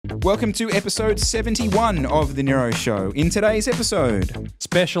Welcome to episode 71 of the Nero Show. In today's episode,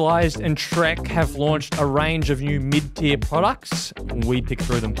 Specialized and Trek have launched a range of new mid-tier products. We pick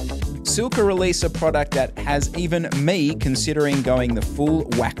through them. Silca release a product that has even me considering going the full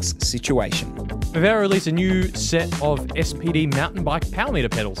wax situation. Aero release a new set of SPD mountain bike power meter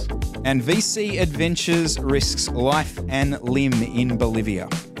pedals. And VC Adventures risks life and limb in Bolivia.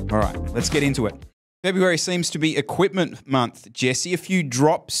 All right, let's get into it. February seems to be equipment month. Jesse, a few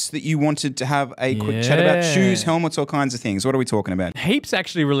drops that you wanted to have a quick chat about: shoes, helmets, all kinds of things. What are we talking about? Heaps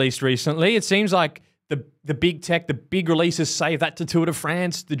actually released recently. It seems like the big tech, the big releases, save that to Tour de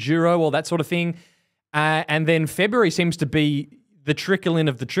France, the Giro, all that sort of thing. And then February seems to be the trickle-in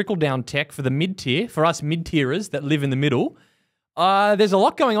of the trickle-down tech for the mid-tier, for us mid-tierers that live in the middle. There's a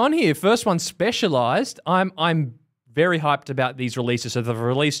lot going on here. First one, Specialized. I'm very hyped about these releases. So they've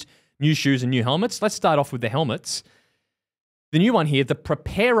released new shoes and new helmets. Let's start off with the helmets. The new one here, the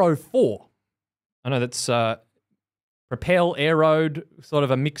Preparo 4. I know that's Propel, Aeroed, sort of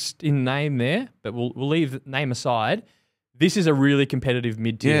a mixed-in name there, but we'll leave the name aside. This is a really competitive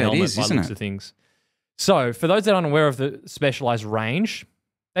mid-tier helmet by the looks of things. So, for those that aren't aware of the Specialized range,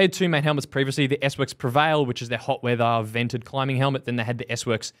 they had two main helmets previously, the S-Works Prevail, which is their hot weather vented climbing helmet. Then they had the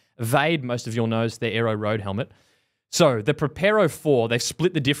S-Works Evade, most of you'll know is their Aero road helmet. So the Preparo 4, they've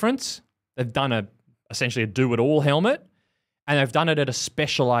split the difference. They've done essentially a do-it-all helmet, and they've done it at a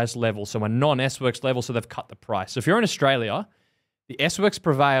specialized level, so a non-S-Works level, so they've cut the price. So if you're in Australia, the S-Works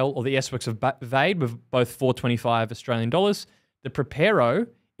Prevail or the S-Works Evade with both $425 Australian dollars. The Preparo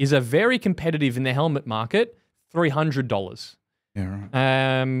is a very competitive in the helmet market, $300. Yeah,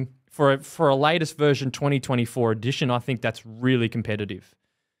 right. For a latest version 2024 edition, I think that's really competitive.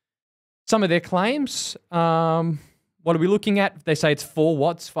 Some of their claims, what are we looking at? They say it's 4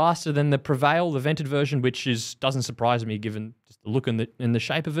 watts faster than the Prevail, the vented version, which doesn't surprise me given just the look and the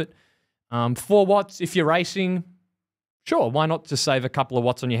shape of it. 4 watts if you're racing, sure, why not just save a couple of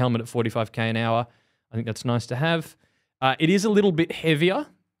watts on your helmet at 45k an hour? I think that's nice to have. It is a little bit heavier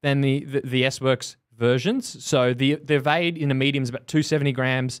than the S-Works versions. So the Evade in the medium is about 270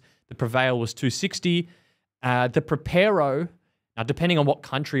 grams. The Prevail was 260. The Preparo, now depending on what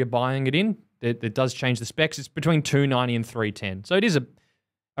country you're buying it in, it does change the specs. It's between 290 and 310. So it is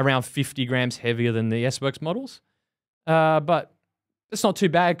around 50 grams heavier than the S-Works models. But it's not too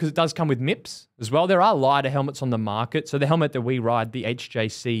bad because it does come with MIPS as well. There are lighter helmets on the market. So the helmet that we ride, the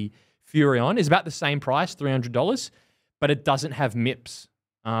HJC Furion, is about the same price, $300, but it doesn't have MIPS.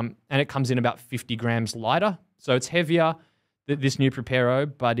 And it comes in about 50 grams lighter. So it's heavier, this new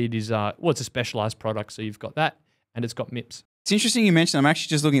Preparo, but it is, it's a specialized product. So you've got that, and it's got MIPS. It's interesting you mentioned, I'm actually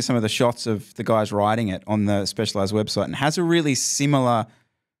just looking at some of the shots of the guys riding it on the Specialized website, and has a really similar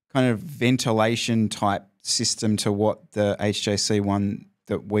kind of ventilation type system to what the HJC one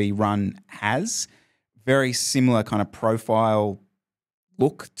that we run has. Very similar kind of profile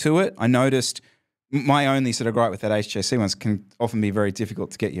look to it. I noticed my only sort of gripe with that HJC ones can often be very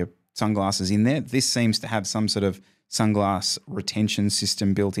difficult to get your sunglasses in there. This seems to have some sort of sunglass retention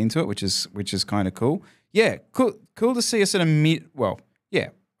system built into it, which is kind of cool. Yeah, cool to see a sort of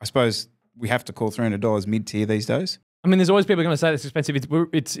I suppose we have to call $300 mid-tier these days. I mean, there's always people going to say it's expensive.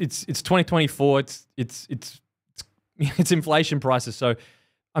 It's 2024. It's inflation prices. So,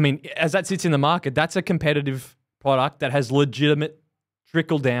 I mean, as that sits in the market, that's a competitive product that has legitimate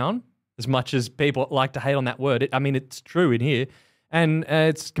trickle down. As much as people like to hate on that word, it's true in here, and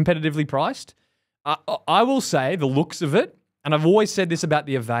it's competitively priced. I will say the looks of it, and I've always said this about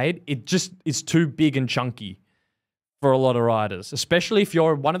the Evade, it just is too big and chunky for a lot of riders, especially if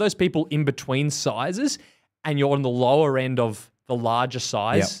you're one of those people in between sizes and you're on the lower end of the larger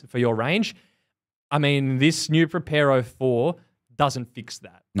size for your range. I mean, this new Preparo 4 doesn't fix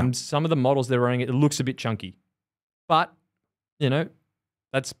that. No. Some of the models they're running, it looks a bit chunky. But,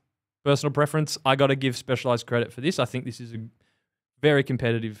 that's personal preference. I got to give Specialized credit for this. I think this is a very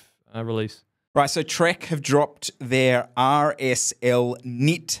competitive release. Right, so Trek have dropped their RSL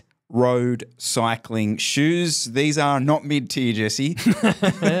Knit road cycling shoes. These are not mid-tier, Jesse.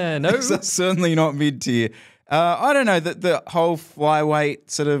 No. These are certainly not mid-tier. I don't know, the whole flyweight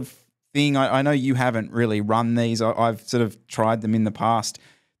sort of thing, I know you haven't really run these. I've sort of tried them in the past.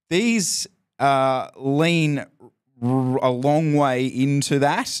 These lean a long way into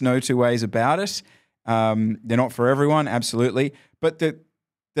that, no two ways about it. They're not for everyone, absolutely. But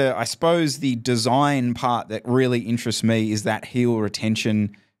I suppose the design part that really interests me is that heel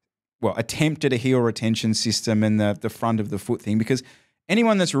retention, attempt at a heel retention system and the front of the foot thing, because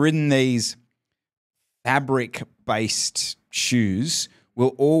anyone that's ridden these fabric-based shoes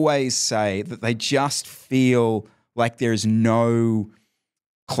will always say that they just feel like there's no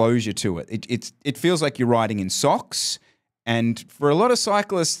closure to it. It feels like you're riding in socks. And for a lot of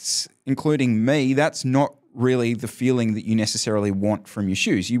cyclists, including me, that's not really the feeling that you necessarily want from your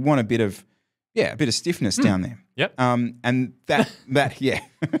shoes. You want a bit of stiffness down there. Yep. And that yeah.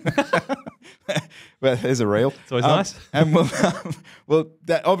 Well, there's a reel. It's always nice. And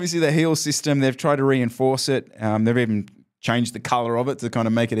that obviously the heel system, they've tried to reinforce it. They've even changed the color of it to kind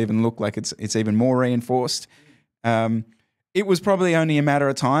of make it even look like it's even more reinforced. It was probably only a matter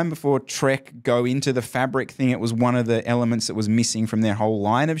of time before Trek go into the fabric thing. It was one of the elements that was missing from their whole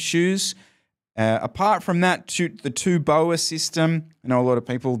line of shoes. Apart from that, the two boa system, I know a lot of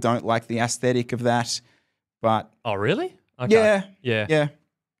people don't like the aesthetic of that, but... Oh, really? Okay. Yeah.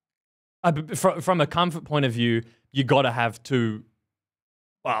 From a comfort point of view, you got to have two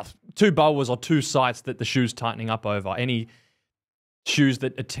boas or two sites that the shoe's tightening up over. Any shoes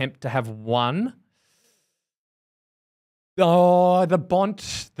that attempt to have one... Oh, the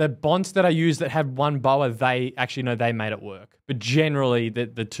bonds that I use that have one boa, they made it work. But generally,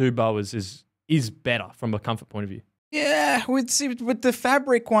 the two boas is better from a comfort point of view. Yeah, with the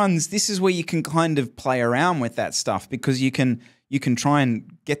fabric ones, this is where you can kind of play around with that stuff because you can try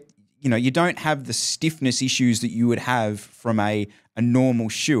and get, you don't have the stiffness issues that you would have from a normal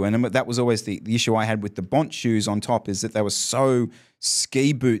shoe. And that was always the issue I had with the Bont shoes on top, is that they were so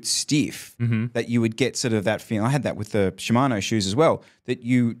ski boot stiff that you would get sort of that feeling. I had that with the Shimano shoes as well, that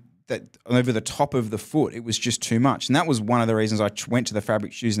over the top of the foot, it was just too much. And that was one of the reasons I went to the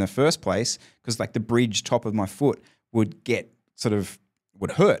fabric shoes in the first place, because like the bridge top of my foot would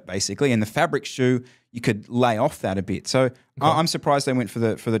hurt basically. And the fabric shoe, you could lay off that a bit. So I'm surprised they went for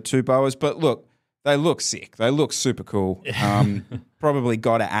the two boas, but look, they look sick. They look super cool. Probably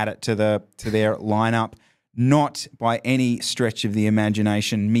got to add it to their lineup. Not by any stretch of the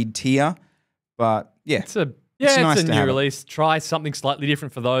imagination mid-tier, but yeah. It's a new release. Try something slightly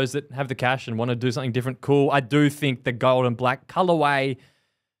different for those that have the cash and want to do something different. Cool. I do think the gold and black colorway,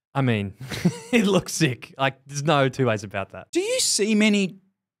 I mean, it looks sick. Like, there's no two ways about that. Do you see many...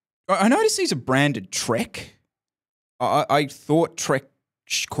 I noticed these are branded Trek. I thought Trek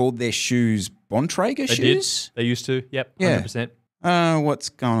called their shoes Bontrager shoes. They used to. Yep, 100%. What's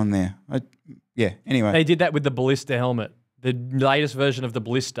going on there? Anyway. They did that with the Ballista helmet. The latest version of the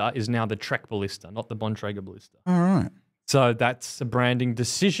Ballista is now the Trek Ballista, not the Bontrager Ballista. All right. So that's a branding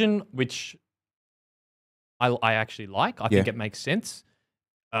decision, which I actually like. I think it makes sense.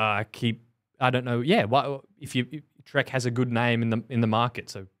 I don't know. Yeah, if Trek has a good name in the market,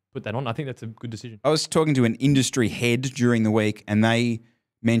 so put that on. I think that's a good decision. I was talking to an industry head during the week, and they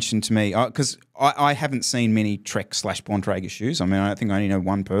mentioned to me, because I haven't seen many Trek/Bontrager shoes. I mean, I think I only know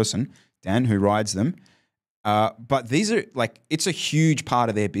one person, Dan, who rides them. But these are it's a huge part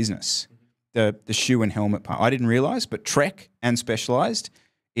of their business, the shoe and helmet part. I didn't realize, but Trek and Specialized,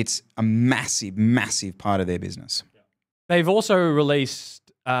 it's a massive, massive part of their business. They've also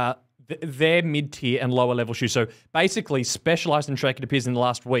released their mid-tier and lower level shoes. So basically, Specialized and Trek, it appears in the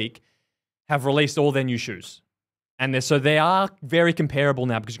last week, have released all their new shoes. And they are very comparable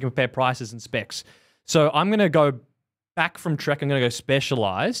now because you can compare prices and specs. So I'm going to go back from Trek. I'm going to go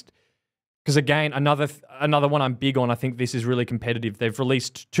Specialized. Because again, another one I'm big on, I think this is really competitive. They've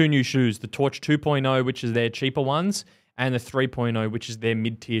released two new shoes, the Torch 2.0, which is their cheaper ones, and the 3.0, which is their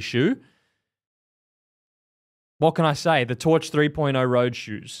mid-tier shoe. What can I say? The Torch 3.0 road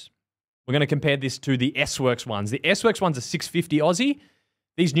shoes. We're going to compare this to the S-Works ones. The S-Works ones are $650 Aussie.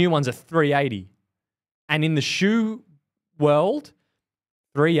 These new ones are $380. And in the shoe world,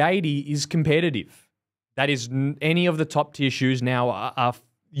 $380 is competitive. That is, any of the top-tier shoes now are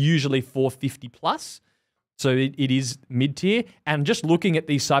usually $450 plus. So it is mid-tier. And just looking at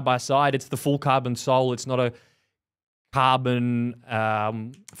these side by side, it's the full carbon sole. It's not a carbon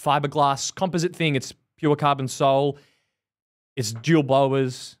fiberglass composite thing. It's pure carbon sole. It's dual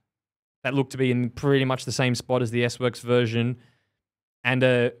boas that look to be in pretty much the same spot as the S-Works version. And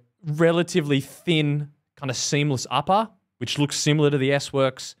a relatively thin kind of seamless upper, which looks similar to the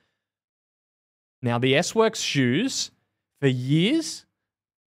S-Works. Now, the S-Works shoes, for years,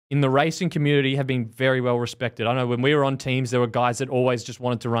 in the racing community have been very well respected. I know when we were on teams, there were guys that always just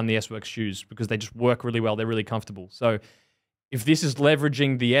wanted to run the S-Works shoes because they just work really well. They're really comfortable. So if this is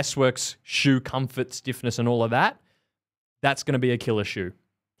leveraging the S-Works shoe comfort, stiffness, and all of that, that's going to be a killer shoe.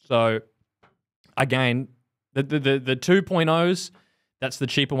 So again, the 2.0s, that's the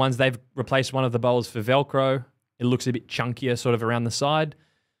cheaper ones. They've replaced one of the bowls for Velcro. It looks a bit chunkier sort of around the side.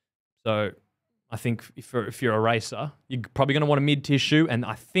 So I think if you're a racer, you're probably going to want a mid-tier shoe, and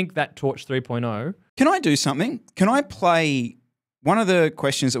I think that Torch 3.0... Can I do something? Can I play one of the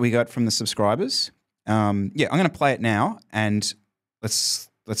questions that we got from the subscribers? I'm going to play it now, and let's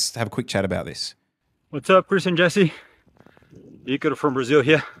let's have a quick chat about this. What's up, Chris and Jesse? Ícaro from Brazil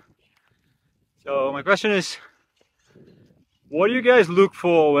here. So my question is, what do you guys look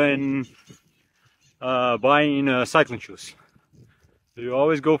for when buying cycling shoes? Do you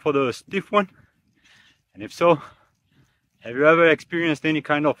always go for the stiff one? And if so, have you ever experienced any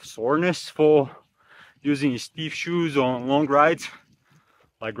kind of soreness for using stiff shoes on long rides,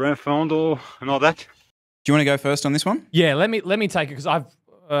 like Grand Fondo and all that? Do you want to go first on this one? Yeah, let me take it, because I've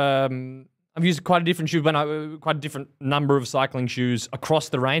used quite a different shoe, quite a different number of cycling shoes across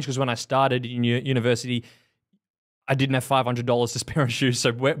the range. Because when I started in university, I didn't have $500 to spare on shoes,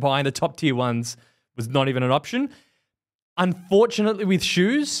 so buying the top tier ones was not even an option. Unfortunately, with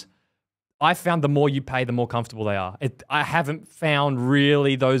shoes, I found the more you pay, the more comfortable they are. I haven't found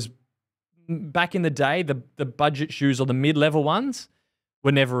really those. Back in the day, the budget shoes or the mid-level ones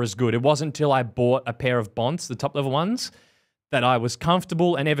were never as good. It wasn't until I bought a pair of Bonds, the top-level ones, that I was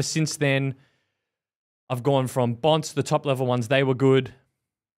comfortable. And ever since then, I've gone from Bonds to the top-level ones. They were good.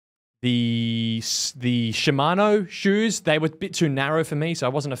 The Shimano shoes, they were a bit too narrow for me, so I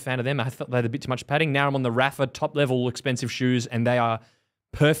wasn't a fan of them. I thought they had a bit too much padding. Now I'm on the Rafa top-level expensive shoes, and they are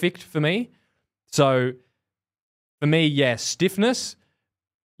perfect for me. So for me, yeah, stiffness.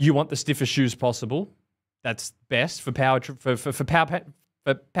 You want the stiffest shoes possible. That's best for power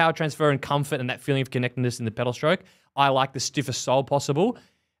power transfer and comfort and that feeling of connectedness in the pedal stroke. I like the stiffest sole possible,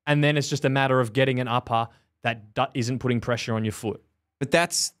 and then it's just a matter of getting an upper that isn't putting pressure on your foot. But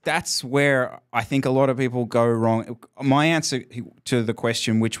that's where I think a lot of people go wrong. My answer to the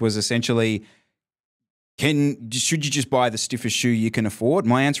question, which was essentially, should you just buy the stiffest shoe you can afford?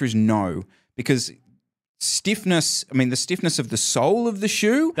 My answer is no, because stiffness, I mean, the stiffness of the sole of the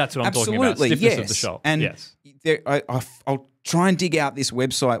shoe. That's what I'm absolutely, talking about. Stiffness yes. of the sole. And yes. I'll try and dig out this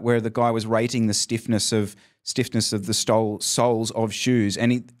website where the guy was rating the stiffness of the soles of shoes,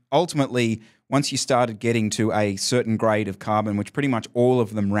 and ultimately, once you started getting to a certain grade of carbon, which pretty much all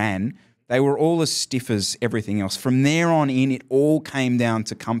of them ran, they were all as stiff as everything else. From there on in, it all came down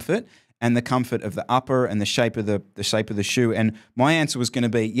to comfort and the comfort of the upper and the shape of the shoe. And my answer was going to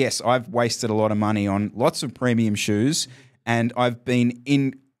be, yes, I've wasted a lot of money on lots of premium shoes, and I've been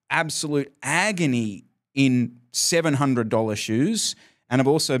in absolute agony in $700 shoes, and I've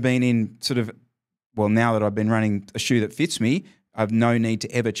also been in sort of, well, now that I've been running a shoe that fits me, I've no need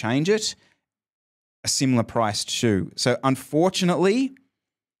to ever change it, a similar priced shoe. So unfortunately,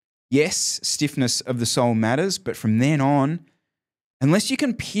 yes, stiffness of the sole matters, but from then on, unless you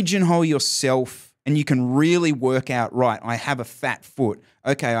can pigeonhole yourself and you can really work out, right, I have a fat foot.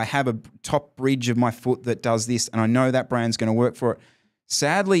 Okay, I have a top bridge of my foot that does this, and I know that brand's going to work for it.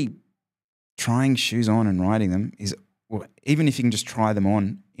 Sadly, trying shoes on and riding them is, well, even if you can just try them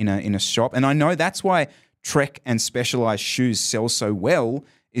on in a shop, and I know that's why Trek and Specialized shoes sell so well,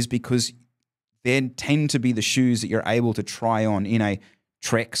 is because they tend to be the shoes that you're able to try on in a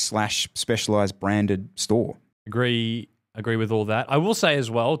Trek/Specialized branded store. Agree with all that. I will say as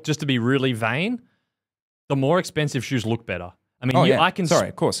well, just to be really vain, the more expensive shoes look better. I mean, I can. Sorry,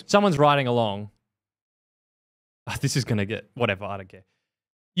 of course. Someone's riding along. This is going to get whatever. I don't care.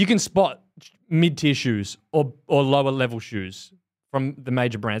 You can spot mid-tier shoes or lower-level shoes from the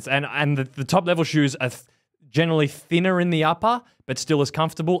major brands, and the top-level shoes are generally thinner in the upper, but still as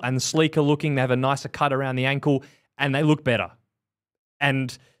comfortable and sleeker looking. They have a nicer cut around the ankle, and they look better.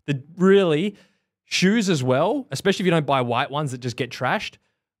 And really, shoes as well, especially if you don't buy white ones that just get trashed.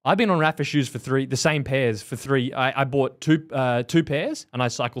 I've been on Rafa shoes for the same pairs for 3. I bought two pairs, and I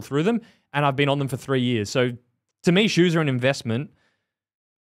cycle through them, and I've been on them for 3 years. So to me, shoes are an investment.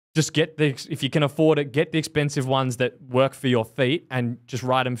 Just if you can afford it, get the expensive ones that work for your feet and just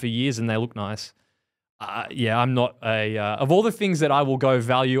ride them for years, and they look nice. Yeah, I'm not of all the things that I will go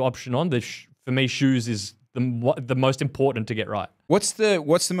value option on, for me, shoes is the most important to get right. What's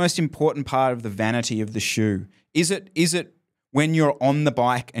the most important part of the vanity of the shoe? Is it when you're on the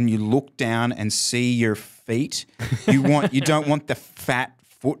bike and you look down and see your feet? You don't want the fat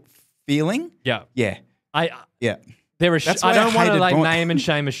foot feeling? Yeah. Yeah. Yeah. I don't want to name and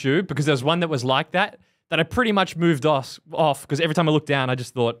shame a shoe, because there was one that was like that I pretty much moved off because every time I looked down, I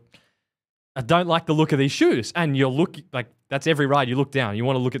just thought, I don't like the look of these shoes. And you look like, that's every ride you look down. You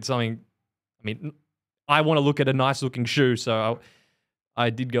want to look at something. I mean, I want to look at a nice looking shoe, so I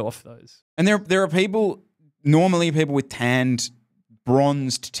did go off those. And there are people, normally people with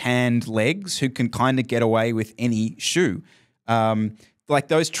bronzed tanned legs who can kind of get away with any shoe. Like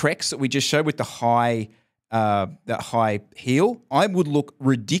those Treks that we just showed with that high heel, I would look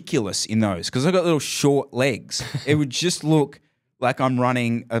ridiculous in those because I've got little short legs. It would just look like I'm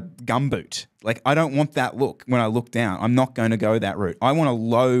running a gumboot. Like I don't want that look when I look down. I'm not going to go that route. I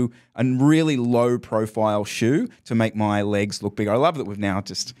want a really low profile shoe to make my legs look bigger. I love that we've now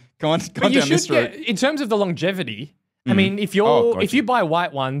just gone down this route. In terms of the longevity, I mean, if you buy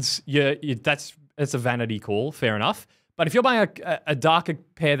white ones, that's a vanity call, fair enough. But if you're buying a darker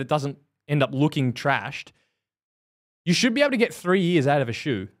pair that doesn't end up looking trashed, you should be able to get 3 years out of a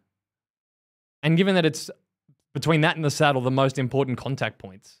shoe. And given that it's between that and the saddle, the most important contact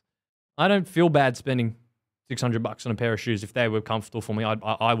points, I don't feel bad spending $600 on a pair of shoes. If they were comfortable for me,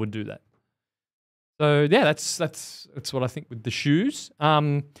 I would do that. So yeah, that's what I think with the shoes.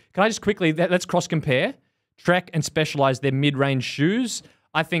 Can I just quickly, let's cross compare Trek and Specialized, their mid-range shoes.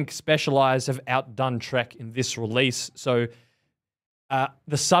 I think Specialized have outdone Trek in this release. So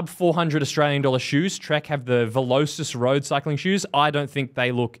the sub $400 Australian dollar shoes, Trek have the Velocis road cycling shoes. I don't think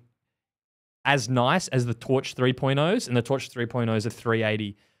they look as nice as the Torch 3.0s, and the Torch 3.0s are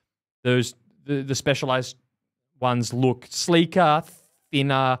 $380. The Specialized ones look sleeker,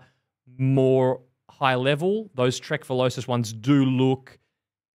 thinner, more high level. Those Trek Velocis ones do look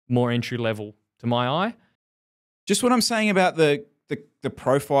more entry level to my eye. Just what I'm saying about the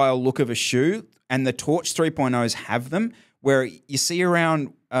profile look of a shoe, and the Torch 3.0s have them, where you see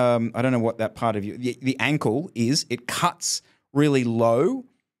around, I don't know what that part of the ankle is, it cuts really low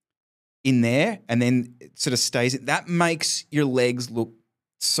in there and then it sort of stays. That makes your legs look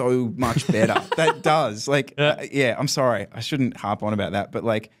so much better. That does. Like, yeah, I'm sorry. I shouldn't harp on about that, but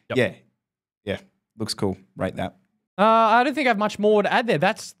like, yeah, looks cool. Rate that. I don't think I have much more to add there.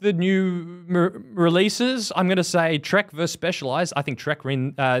 That's the new releases. I'm going to say Trek versus Specialized. I think Trek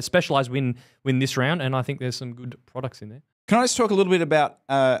Specialized win this round, and I think there's some good products in there. Can I just talk a little bit about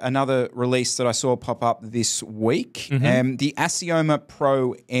another release that I saw pop up this week? The Assioma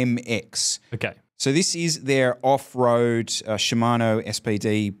Pro MX. Okay. So this is their off-road Shimano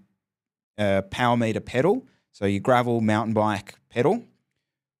SPD power meter pedal. So your gravel, mountain bike pedal,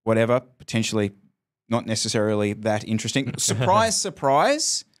 whatever, potentially not necessarily that interesting. Surprise,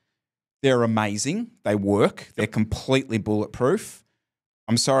 surprise, they're amazing. They work. They're completely bulletproof.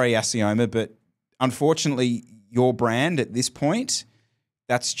 I'm sorry, Assioma, but unfortunately, your brand at this point,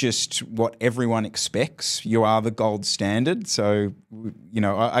 that's just what everyone expects. You are the gold standard. So, you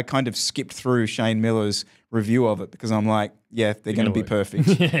know, I kind of skipped through Shane Miller's review of it because I'm like, yeah, they're going to be perfect,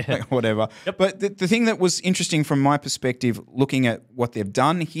 like, whatever. Yep. But the thing that was interesting from my perspective, looking at what they've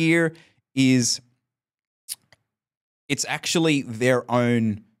done here, is it's actually their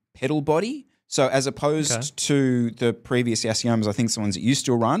own pedal body. So as opposed to the previous Assiomas, I think it's the ones that you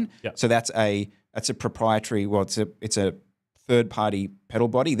still run. Yep. So that's a proprietary, well, it's a third-party pedal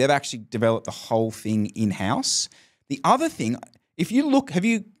body. They've actually developed the whole thing in-house. The other thing, if you look, have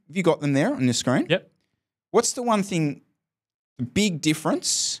you got them there on your screen? Yep. What's the one thing, the big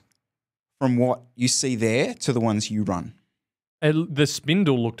difference from what you see there to the ones you run? The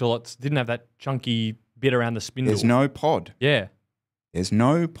spindle looked a lot, didn't have that chunky bit around the spindle. There's no pod. Yeah. There's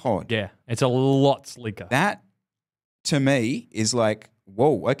no pod. Yeah. It's a lot sleeker. That, to me, is like,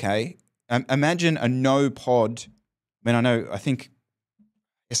 whoa, okay. Imagine a no pod. I mean, I think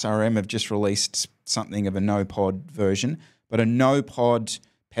SRM have just released something of a no pod version, but a no pod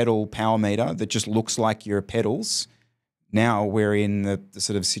pedal power meter that just looks like your pedals. Now we're in the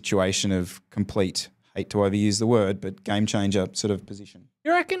sort of situation of complete, hate to overuse the word, but game changer sort of position.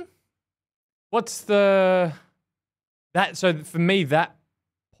 You reckon? So for me, that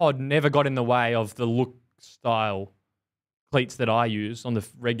pod never got in the way of the look style cleats that I use on the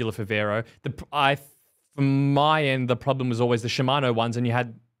regular Favero. From my end, the problem was always the Shimano ones, and you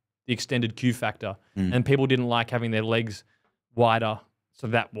had the extended Q factor, and people didn't like having their legs wider, so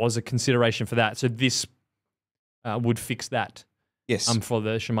that was a consideration for that. So this would fix that. Yes. For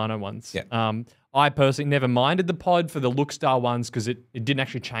the Shimano ones. Yeah. I personally never minded the pod for the look style ones because it didn't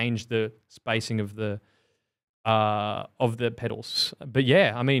actually change the spacing of the pedals. But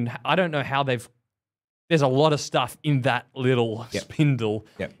yeah, I mean, I don't know how there's a lot of stuff in that little spindle.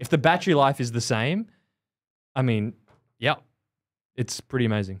 Yep. If the battery life is the same, I mean, yeah, it's pretty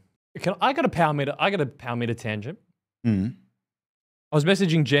amazing. I got a power meter tangent. I was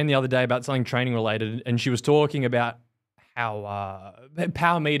messaging Jen the other day about something training related, and she was talking about how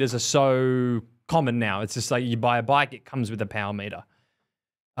power meters are so common now. It's just like you buy a bike, it comes with a power meter.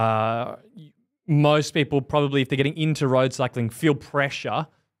 Most people probably, if they're getting into road cycling, feel pressure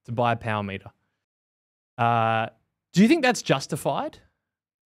to buy a power meter. Do you think that's justified?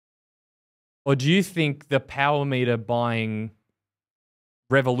 Or do you think the power meter buying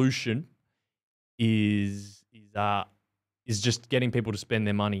revolution is just getting people to spend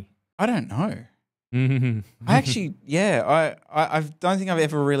their money? I don't know. Mhm. I actually, yeah, I don't think I've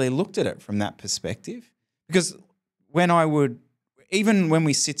ever really looked at it from that perspective, because even when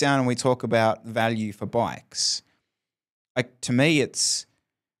we sit down and we talk about value for bikes, like to me, it's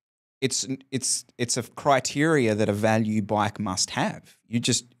a criteria that a value bike must have.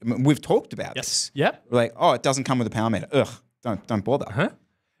 We've talked about this. Yep. Like, oh, it doesn't come with a power meter. Ugh, don't bother. Uh-huh.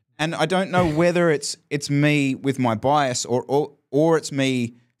 And I don't know whether it's me with my bias or it's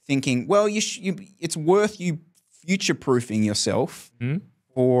me thinking, well, it's worth you future-proofing yourself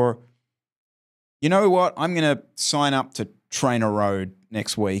for, you know what, I'm going to sign up to Trainer Road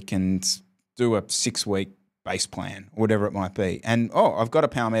next week and do a 6-week base plan or whatever it might be. And, I've got a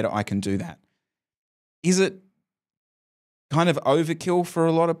power meter, I can do that. Is it kind of overkill for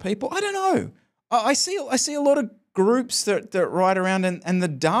a lot of people? I don't know. I see a lot of groups that ride around and the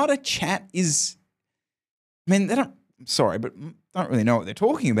data chat is, I mean, don't really know what they're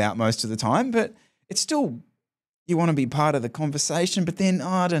talking about most of the time, but it's still, you want to be part of the conversation, but then,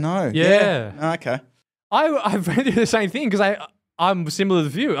 I don't know. Yeah. Okay. I've read the same thing because I'm similar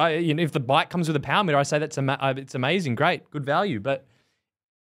to you. If the bike comes with a power meter, I say it's amazing, great, good value. But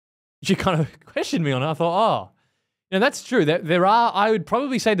you kind of questioned me on it. I thought, that's true. There are, I would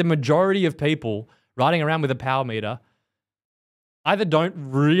probably say the majority of people riding around with a power meter either don't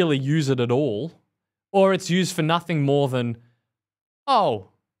really use it at all, or it's used for nothing more than,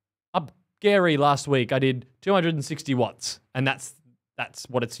 up Gary last week I did 260 watts, and that's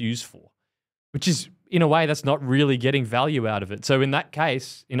what it's used for, which is, in a way, that's not really getting value out of it. So in that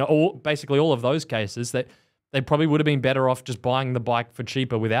case, basically all of those cases, that they probably would have been better off just buying the bike for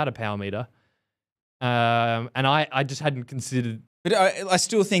cheaper without a power meter. And I just hadn't considered. But I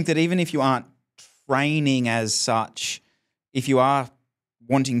still think that even if you aren't training as such, if you are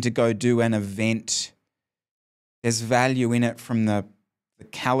wanting to go do an event, there's value in it from the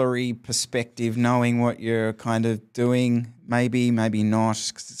calorie perspective, knowing what you're kind of doing. Maybe not,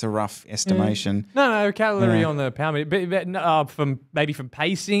 because it's a rough estimation. No, calorie on the power meter, but from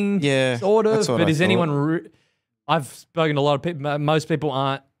pacing, sort of. But is anyone? I've spoken to a lot of people. Most people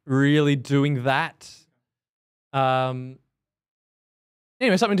aren't really doing that. Anyway,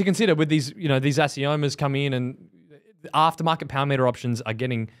 something to consider with these. These Assiomas come in, and aftermarket power meter options are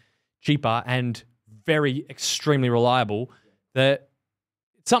getting cheaper and very extremely reliable. That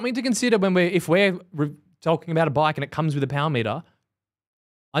it's something to consider if we're talking about a bike and it comes with a power meter.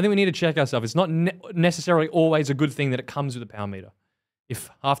 I think we need to check ourselves. It's not necessarily always a good thing that it comes with a power meter, if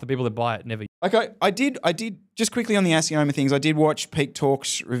half the people that buy it never. Okay, I did just quickly on the Assioma things. I did watch Peak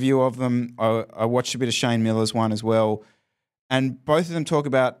Talk's review of them. I watched a bit of Shane Miller's one as well, and both of them talk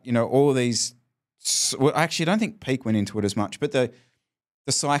about all of these. Well, actually, I don't think Peak went into it as much, but the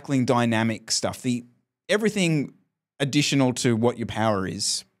cycling dynamic stuff, everything additional to what your power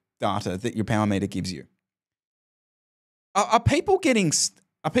is, data that your power meter gives you. Are people getting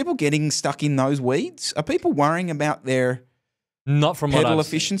stuck in those weeds? Are people worrying about their not from pedal what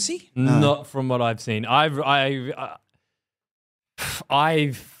efficiency? No. Not from what I've seen. I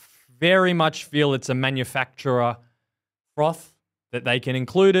very much feel it's a manufacturer froth that they can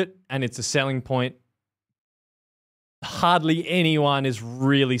include it, and it's a selling point. Hardly anyone is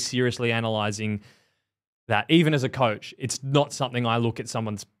really seriously analyzing that. Even as a coach, it's not something I look at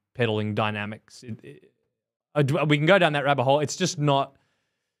someone's pedaling dynamics. We can go down that rabbit hole. It's just not.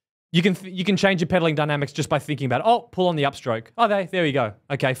 You can change your pedaling dynamics just by thinking about it. Oh, pull on the upstroke. Oh, there we go.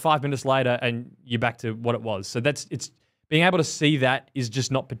 Okay, 5 minutes later, and you're back to what it was. So it's being able to see that is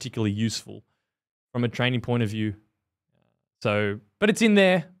just not particularly useful from a training point of view. So, but it's in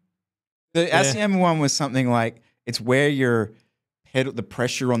there. The Assioma one was something like it's where the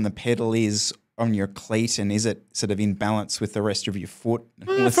pressure on the pedal is on your cleat, and is it sort of in balance with the rest of your foot?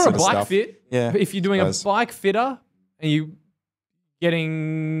 For a bike fit, yeah. If you're doing a bike fitter and you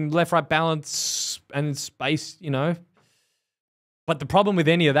getting left-right balance and space, But the problem with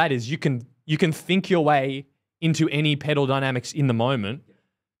any of that is you can think your way into any pedal dynamics in the moment.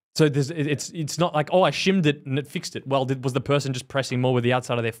 So it's not like, I shimmed it and it fixed it. Well, was the person just pressing more with the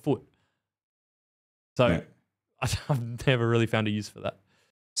outside of their foot? So I've never really found a use for that.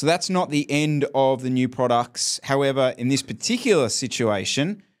 So that's not the end of the new products. However, in this particular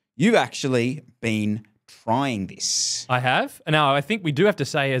situation, you've actually been trying this. I have. Now, I think we do have to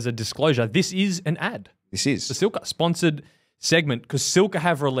say as a disclosure, this is an ad. This is. The Silca sponsored segment, because Silca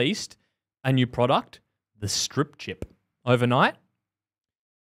have released a new product, the strip chip, overnight.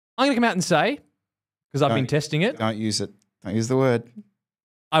 I'm going to come out and say, because I've been testing it. Don't use it. Don't use the word.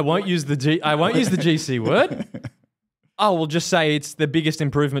 I won't use the GC word. I will just say it's the biggest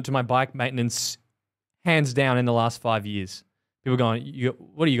improvement to my bike maintenance, hands down, in the last 5 years. People are going,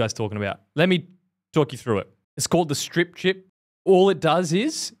 what are you guys talking about? Let me talk you through it. It's called the strip chip. All it does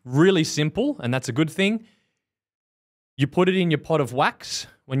is really simple, and that's a good thing. You put it in your pot of wax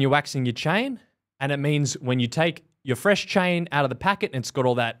when you're waxing your chain, and it means when you take your fresh chain out of the packet and it's got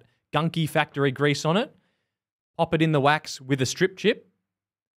all that gunky factory grease on it, pop it in the wax with a strip chip,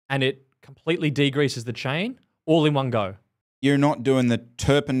 and it completely degreases the chain all in one go. You're not doing the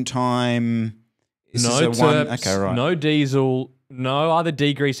turpentine. No terps, okay, right. No diesel, no other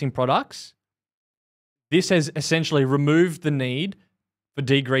degreasing products. This has essentially removed the need for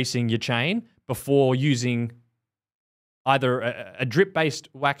degreasing your chain before using either a drip-based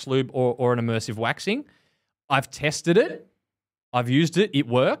wax lube or an immersive waxing. I've tested it. I've used it. It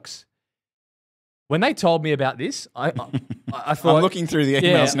works. When they told me about this, I thought... I'm looking through the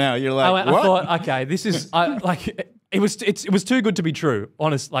emails now. You're like, what? I thought, okay, this is... It was too good to be true.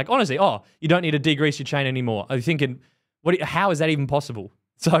 Honestly, you don't need to degrease your chain anymore. I'm thinking, how is that even possible?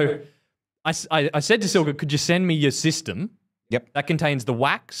 So I said to Silca, could you send me your system? Yep. That contains the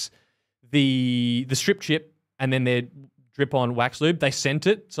wax, the strip chip, and then their drip-on wax lube. They sent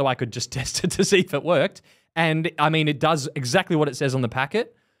it so I could just test it to see if it worked. And, I mean, it does exactly what it says on the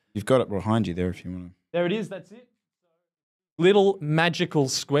packet. You've got it behind you there if you want to. There it is. That's it. Little magical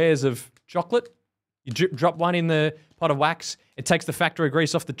squares of chocolate. You drop one in the pot of wax. It takes the factory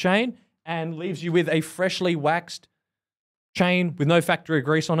grease off the chain and leaves you with a freshly waxed chain with no factory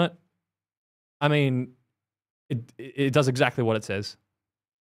grease on it. I mean, it does exactly what it says.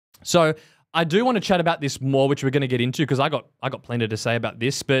 So I do want to chat about this more, which we're going to get into because I got plenty to say about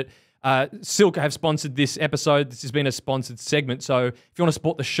this. But Silca have sponsored this episode. This has been a sponsored segment. So if you want to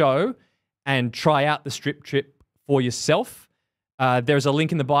support the show and try out the strip chip for yourself, there's a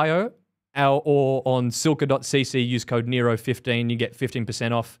link in the bio or on silca.cc. Use code Nero15. You get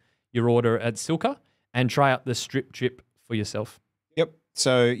 15% off your order at Silca and try out the strip chip for yourself. Yep.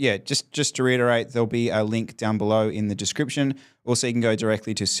 So yeah, just to reiterate, there'll be a link down below in the description. Also, you can go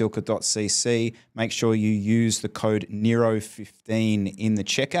directly to silca.cc. Make sure you use the code Nero15 in the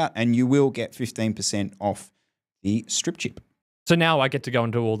checkout, and you will get 15% off the strip chip. So now I get to go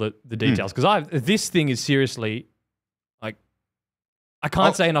into all the details because this thing is seriously like I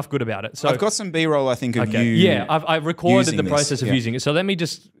can't say enough good about it. So I've got some B-roll, I think, of you. Yeah, I've recorded the process of yeah. using it. So let me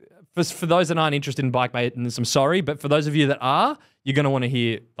just. For those that aren't interested in bike maintenance, I'm sorry, but for those of you that are, you're going to want to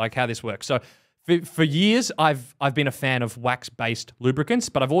hear like how this works. So for years, I've been a fan of wax-based lubricants,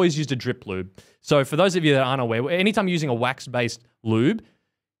 but I've always used a drip lube. So for those of you that aren't aware, anytime you're using a wax-based lube,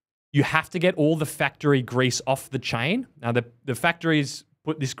 you have to get all the factory grease off the chain. Now, the factories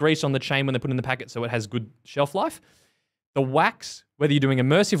put this grease on the chain when they put it in the packet so it has good shelf life. The wax, whether you're doing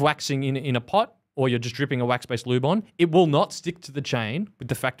immersive waxing in a pot, or you're just dripping a wax-based lube on, it will not stick to the chain with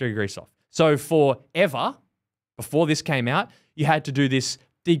the factory grease off. So forever, before this came out, you had to do this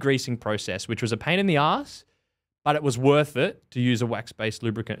degreasing process, which was a pain in the ass, but it was worth it to use a wax-based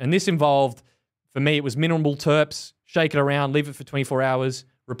lubricant. And this involved, for me, it was minimal terps, shake it around, leave it for 24 hours,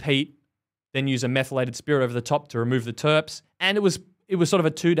 repeat, then use a methylated spirit over the top to remove the terps. And it was sort of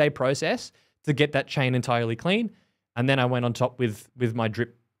a 2-day process to get that chain entirely clean. And then I went on top with my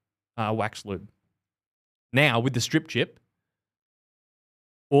drip wax lube. Now, with the strip chip,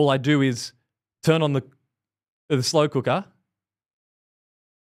 all I do is turn on the slow cooker,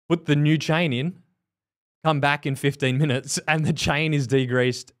 put the new chain in, come back in 15 minutes, and the chain is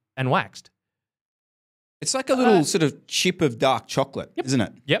degreased and waxed. It's like a little sort of chip of dark chocolate, isn't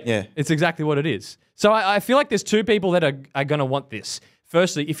it? Yep. Yeah. It's exactly what it is. So I feel like there's two people that are going to want this.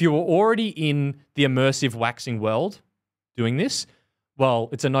 Firstly, if you were already in the immersive waxing world doing this, well,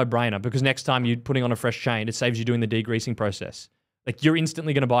 it's a no-brainer because next time you're putting on a fresh chain, it saves you doing the degreasing process. Like, you're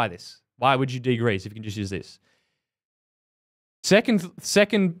instantly going to buy this. Why would you degrease if you can just use this?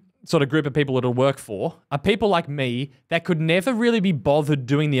 Second sort of group of people it'll work for are people like me that could never really be bothered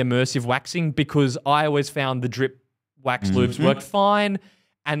doing the immersive waxing because I always found the drip wax lubes worked fine,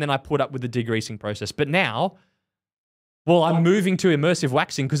 and then I put up with the degreasing process. But now, well, I'm moving to immersive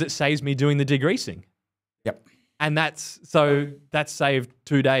waxing because it saves me doing the degreasing. Yep. And that's saved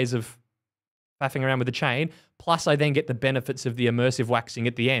 2 days of faffing around with the chain. Plus, I then get the benefits of the immersive waxing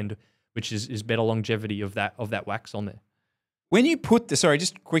at the end, which is better longevity of that wax on there. When you put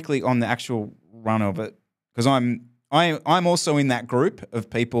just quickly on the actual run of it, because I'm also in that group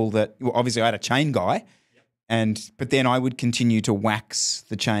of people that, well, obviously I had a chain guy, but then I would continue to wax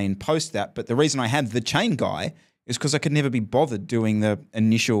the chain post that. But the reason I had the chain guy is because I could never be bothered doing the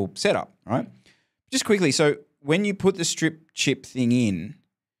initial setup, right? Just quickly, so when you put the strip chip thing in,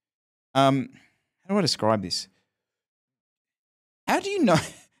 how do I describe this? How do you know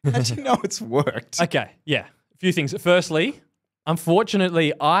it's worked? Okay, yeah. A few things. Firstly,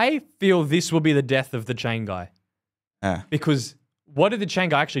 Unfortunately, I feel this will be the death of the chain guy. Because what did the chain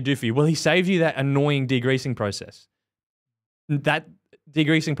guy actually do for you? Well, he saved you that annoying degreasing process. That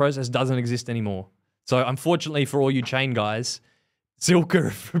degreasing process doesn't exist anymore. So unfortunately for all you chain guys,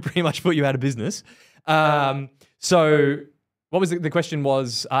 Silca pretty much put you out of business. So what was the question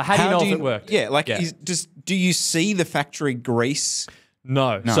was, how do you know if it worked? Yeah, like do you see the factory grease?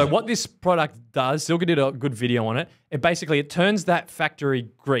 No. So what this product does, Silca did a good video on it. It turns that factory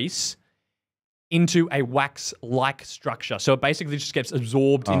grease into a wax-like structure. So it basically just gets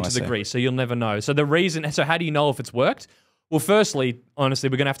absorbed into the grease, so you'll never know. So so how do you know if it's worked? Well, firstly, honestly,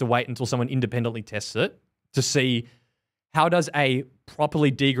 we're going to have to wait until someone independently tests it to see how does a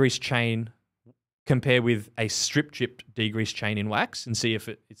properly degreased chain compare with a strip-chipped degreased chain in wax and see if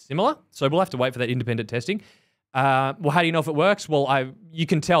it's similar. So we'll have to wait for that independent testing. Well, how do you know if it works? Well, you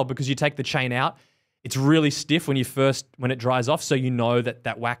can tell because you take the chain out. It's really stiff when it dries off, so you know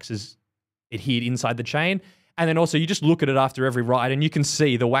that wax is adhered inside the chain. And then also you just look at it after every ride and you can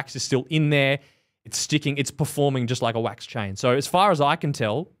see the wax is still in there. It's sticking. It's performing just like a wax chain. So as far as I can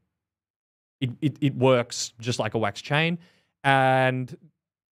tell, it works just like a wax chain. And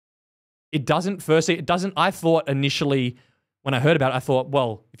it doesn't, I thought initially when I heard about it, I thought,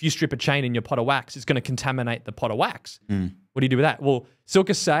 well, if you strip a chain in your pot of wax, it's going to contaminate the pot of wax. What do you do with that? Well,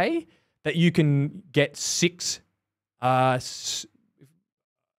 Silca say that you can get six, as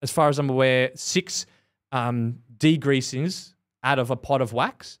far as I'm aware, 6 degreasings out of a pot of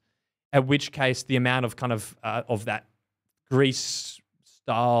wax, at which case the amount of of that grease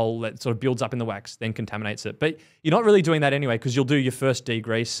style that sort of builds up in the wax then contaminates it. But you're not really doing that anyway because you'll do your first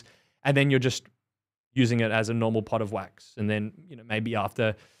degrease and then you're just using it as a normal pot of wax. And then, maybe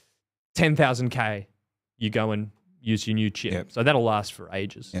after 10,000 K, you go and use your new chip. Yep. So that'll last for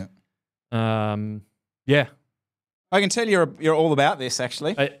ages. Yeah. Yeah. I can tell you're all about this,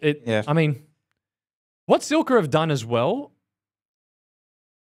 actually. I mean, what Silca have done as well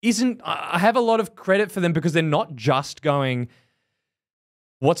I have a lot of credit for them because they're not just going,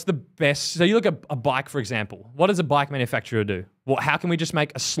 what's the best? So you look at a bike, for example. What does a bike manufacturer do? Well, how can we just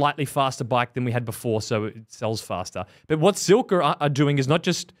make a slightly faster bike than we had before so it sells faster? But what Silca are doing is not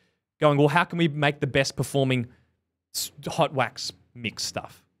just going, well, how can we make the best performing hot wax mix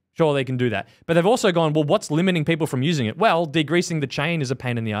stuff? Sure, they can do that. But they've also gone, well, what's limiting people from using it? Well, degreasing the chain is a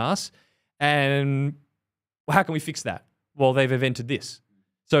pain in the ass. And how can we fix that? Well, they've invented this.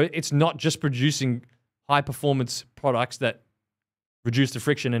 So it's not just producing high-performance products that reduce the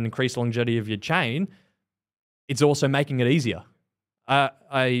friction and increase the longevity of your chain. It's also making it easier.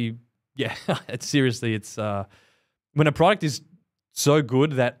 Seriously, it's when a product is so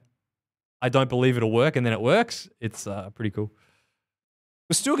good that I don't believe it'll work and then it works, it's pretty cool.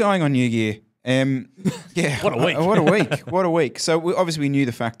 We're still going on New Year. Yeah. What a week. What a week. What a week. So obviously we knew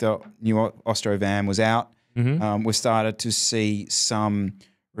the factor, new Ostro VAM was out. We started to see some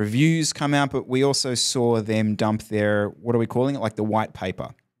reviews come out, but we also saw them dump their, what are we calling it? Like the white paper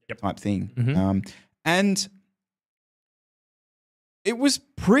type thing. And it was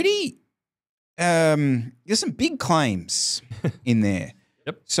pretty, there's some big claims in there.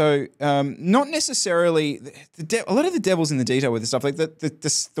 So not necessarily, a lot of the devil's in the detail with the stuff. Like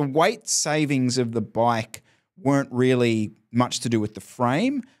the weight savings of the bike weren't really much to do with the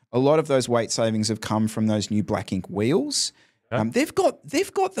frame. A lot of those weight savings have come from those new black ink wheels. They've got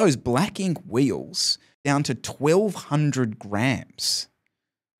those black ink wheels down to 1,200 grams,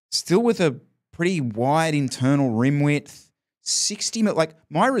 still with a pretty wide internal rim width, 60 mil. Like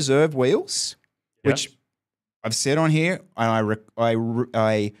my reserve wheels, which I've said on here, and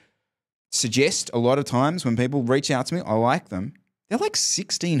I suggest a lot of times when people reach out to me, I like them. They're like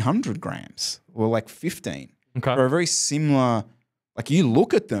 1,600 grams or like 15. Okay, for a very similar. Like you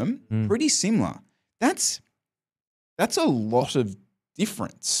look at them, pretty similar. That's a lot of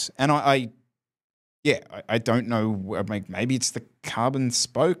difference. And I don't know. Maybe it's the carbon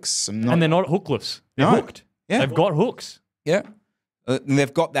spokes. And they're not hookless. They're hooked. Yeah. They've got hooks. Yeah. And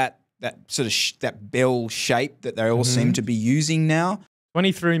they've got that sort of that bell shape that they all seem to be using now.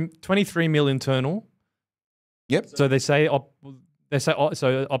 23 mil internal. Yep. So they say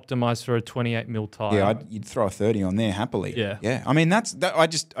optimized for a 28 mil tire. Yeah, you'd throw a 30 on there happily. Yeah. Yeah. I mean, I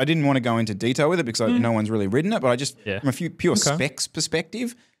didn't want to go into detail with it because no one's really ridden it, but from a pure specs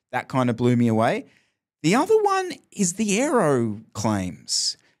perspective, that kind of blew me away. The other one is the Aero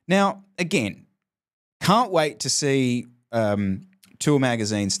claims. Now, again, can't wait to see Tour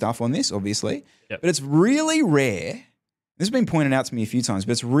Magazine stuff on this, obviously, but it's really rare. This has been pointed out to me a few times,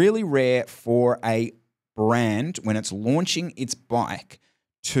 but it's really rare for a brand when it's launching its bike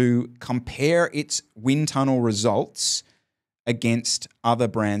to compare its wind tunnel results against other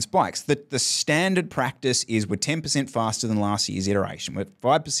brands' bikes. The standard practice is we're 10% faster than last year's iteration. We're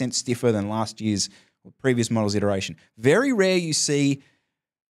 5% stiffer than last year's or previous model's iteration. Very rare you see,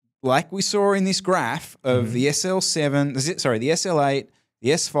 like we saw in this graph of the SL7, the SL8, the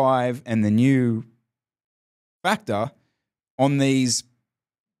S5, and the new Factor on these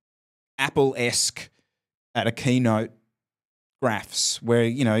Apple-esque at a keynote graphs where,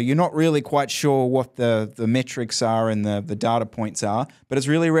 you know, you're not really quite sure what the metrics are and the data points are, but it's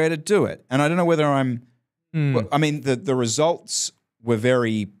really rare to do it. And I don't know whether well, I mean, the results were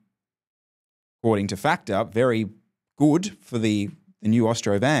very, according to Factor, very good for the new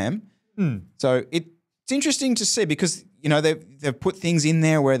Ostro VAM. So it's interesting to see because, you know, they've put things in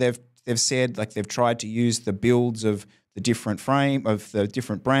there where they've said, like, they've tried to use the builds of the different frame of the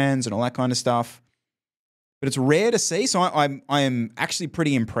different brands and all that kind of stuff. But it's rare to see. So I am actually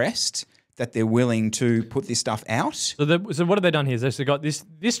pretty impressed that they're willing to put this stuff out. So what have they done here? They've got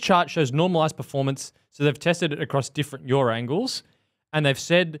this chart shows normalized performance. So they've tested it across different yaw angles, and they've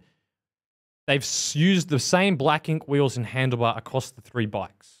said they've used the same black ink wheels and handlebar across the 3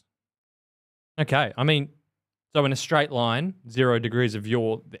 bikes. Okay, I mean, so in a straight line, 0 degrees of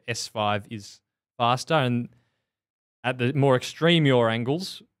yaw, the S5 is faster, and at the more extreme yaw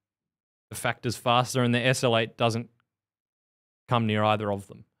angles, the Factor's faster, and the SL8 doesn't come near either of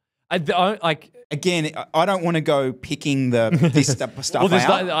them. Again, I don't want to go picking this stuff out.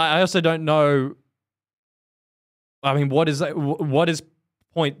 I also don't know. I mean, what is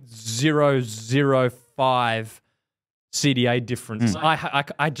 0.005 CDA difference?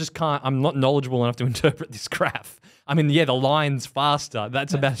 I just can't. I'm not knowledgeable enough to interpret this graph. I mean, yeah, the line's faster.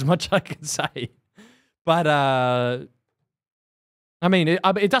 That's about as much I can say. But I mean,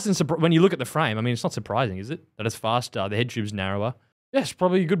 it doesn't. When you look at the frame, I mean, it's not surprising, is it, that it's faster? The head tube's narrower. Yeah, it's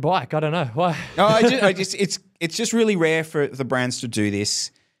probably a good bike. I don't know why. No, it's just really rare for the brands to do this.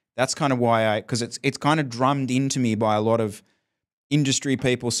 That's kind of why because it's kind of drummed into me by a lot of industry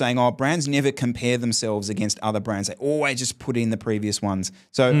people saying, "Oh, brands never compare themselves against other brands. They always just put in the previous ones."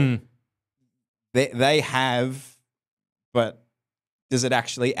 So they have, but does it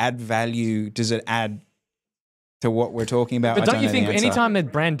actually add value? Does it add to what we're talking about? But don't you think anytime a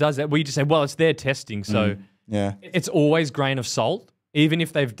brand does that, we just say, well, it's their testing, so yeah, it's always grain of salt. Even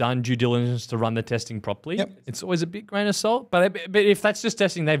if they've done due diligence to run the testing properly, it's always a big grain of salt. But if that's just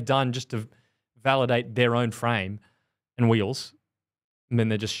testing they've done just to validate their own frame and wheels, and then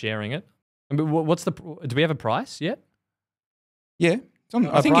they're just sharing it. I mean, do we have a price yet? Yeah,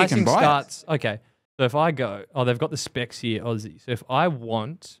 I think you can buy it. Okay, so if I go, they've got the specs here, Aussie. So if I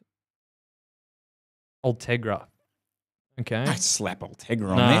want Ultegra. Okay. Don't slap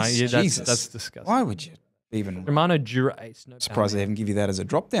Ultegra on this. Yeah, Jesus. That's disgusting. Why would you even? Romano Dura Ace. No surprised they haven't give you that as a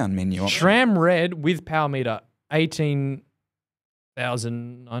drop-down menu. Tram Red with power meter,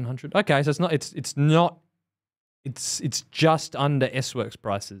 18,900. Okay, so it's not. It's just under S-Works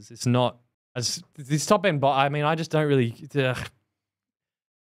prices. It's not as this top end. But I mean, I just don't really.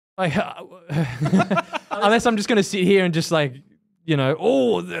 Unless I'm just going to sit here and just like, you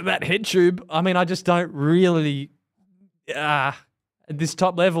know, that head tube. I mean, I just don't really. At this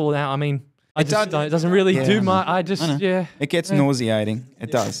top level now, I mean, it doesn't really do much. It gets nauseating.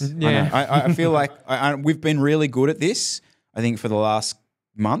 It does. Yeah. I feel like we've been really good at this, I think, for the last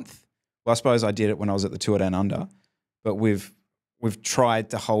month. Well, I suppose I did it when I was at the Tour Down Under, but we've tried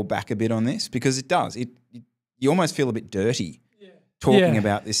to hold back a bit on this because it does. You almost feel a bit dirty talking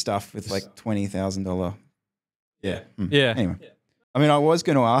about this stuff with like $20,000. Yeah. Anyway, I mean, I was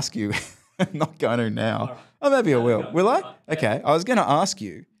going to ask you. I'm not going to now. Right. Oh, maybe I will. Will I? Okay. I was going to ask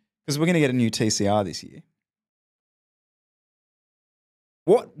you, because we're going to get a new TCR this year.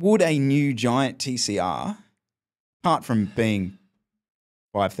 What would a new giant TCR, apart from being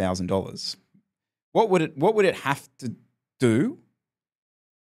 $5,000, what would it have to do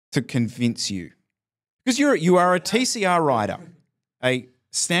to convince you? Because you are a TCR rider,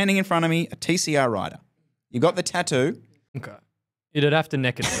 standing in front of me, a TCR rider. You got the tattoo. Okay. It'd have to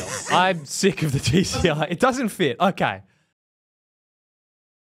neck itself. I'm sick of the TCR. It doesn't fit. Okay.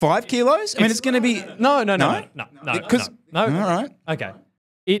 5 kilos? I mean, it's going to be... No. All right. Okay.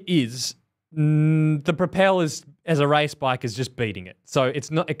 It is... the Propel is, as a race bike, is just beating it. So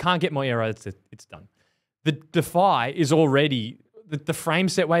it's not. It can't get more aero. It's done. The Defy is already... The frame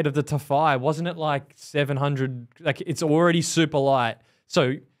set weight of the Defy, wasn't it like 700? Like, it's already super light.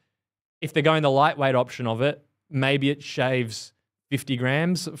 So if they're going the lightweight option of it, maybe it shaves 50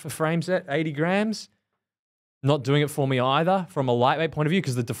 grams for frame set, 80 grams. Not doing it for me either from a lightweight point of view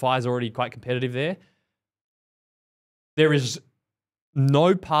because the Defy is already quite competitive there. There is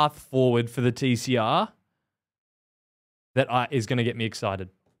no path forward for the TCR that is going to get me excited.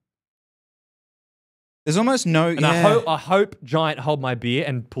 There's almost no. And I hope Giant hold my beer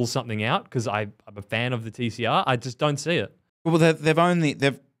and pull something out because I'm a fan of the TCR. I just don't see it. Well,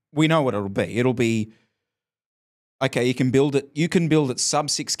 we know what it'll be. It'll be okay. You can build it sub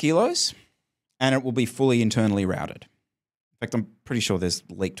 6 kilos, and it will be fully internally routed. In fact, I'm pretty sure there's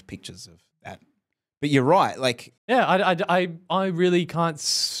leaked pictures of that. But you're right. Like, yeah, I really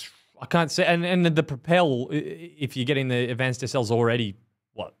can't. I can't say. And the Propel, if you're getting the advanced SLs already,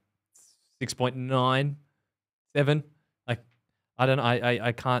 what 6.9, 7? Like, I don't know.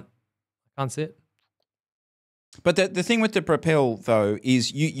 I can't see it. But the thing with the Propel though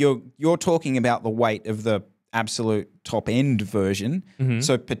is you're talking about the weight of the absolute top end version. Mm-hmm.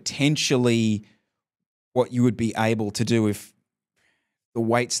 So potentially, what you would be able to do if the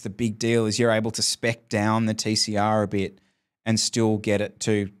weight's the big deal is you're able to spec down the TCR a bit and still get it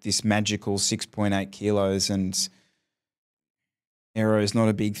to this magical 6.8 kilos, and Aero is not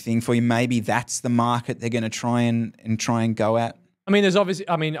a big thing for you. Maybe that's the market they're going to try and go at. I mean, there's obviously.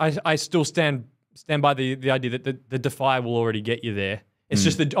 I mean, I still stand by the idea that the Defy will already get you there. It's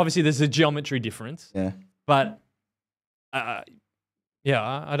just that obviously there's a geometry difference. Yeah. But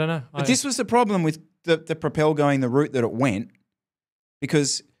yeah, I don't know. But this was the problem with the Propel going the route that it went,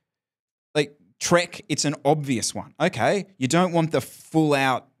 because like Trek, it's an obvious one. Okay, you don't want the full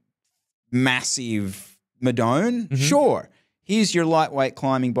out massive Madone. Mm-hmm. Sure. Here's your lightweight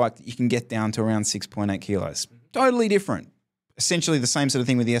climbing bike that you can get down to around 6.8 kilos. Totally different. Essentially the same sort of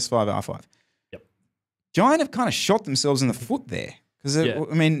thing with the S5 R5. Yep. Giant have kind of shot themselves in the foot there. Because,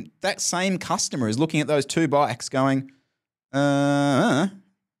 I mean, that same customer is looking at those two bikes going, whichever,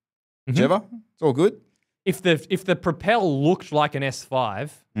 it's all good. If the Propel looked like an S5,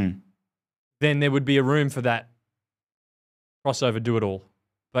 then there would be a room for that crossover do it all.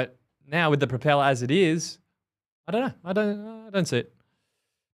 But now with the Propel as it is, I don't know. I don't see it.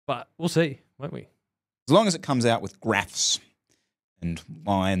 But we'll see, won't we? As long as it comes out with graphs and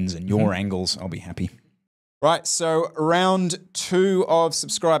lines and your angles, I'll be happy. Right, so round 2 of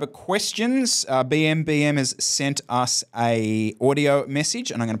subscriber questions. BM has sent us a audio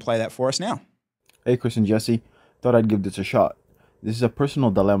message, and I'm going to play that for us now. Hey, Chris and Jesse. Thought I'd give this a shot. This is a personal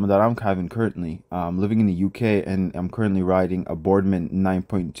dilemma that I'm having currently. I'm living in the UK, and I'm currently riding a Boardman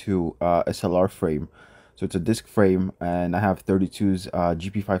 9.2 SLR frame. So it's a disc frame, and I have 32's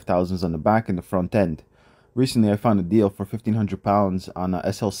GP5000s on the back and the front end. Recently, I found a deal for £1,500 on a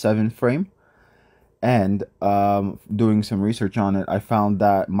SL7 frame. And doing some research on it, I found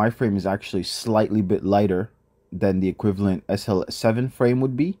that my frame is actually slightly bit lighter than the equivalent SL7 frame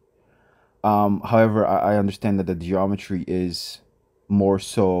would be. However, I understand that the geometry is more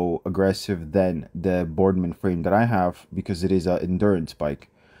so aggressive than the Boardman frame that I have because it is an endurance bike.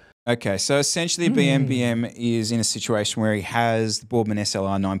 Okay, so essentially BM is in a situation where he has the Boardman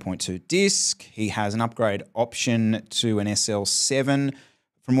SLR 9.2 disc. He has an upgrade option to an SL7.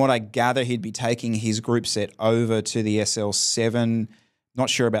 From what I gather, he'd be taking his group set over to the SL7. Not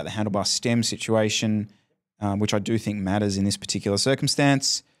sure about the handlebar stem situation, which I do think matters in this particular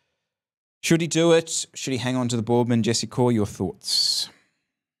circumstance. Should he do it? Should he hang on to the Boardman? Jesse Core, your thoughts?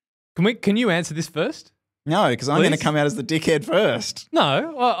 Can you answer this first? No, because I'm going to come out as the dickhead first.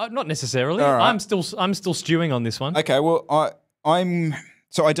 No, not necessarily. Right. I'm still stewing on this one. Okay, well,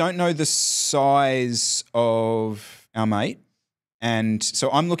 so I don't know the size of our mate. And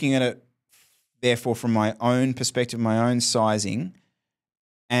so I'm looking at it, therefore, from my own perspective, my own sizing,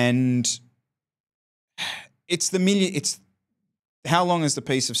 and it's how long is the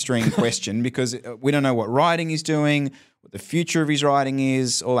piece of string question, because we don't know what riding he's doing, what the future of his riding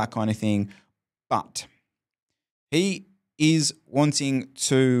is, all that kind of thing. But he is wanting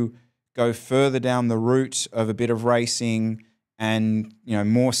to go further down the route of a bit of racing and,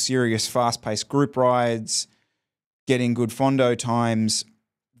 more serious, fast-paced group rides, getting good fondo times.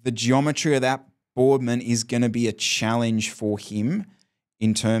 The geometry of that Boardman is going to be a challenge for him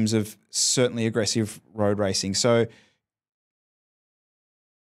in terms of certainly aggressive road racing. So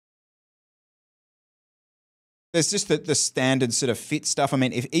there's just the standard sort of fit stuff. I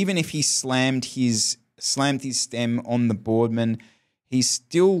mean, even if he slammed his stem on the Boardman, he's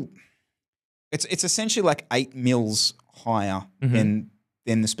still it's essentially like 8 mils higher than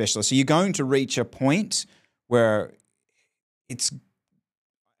the Specialist. So you're going to reach a point where it's,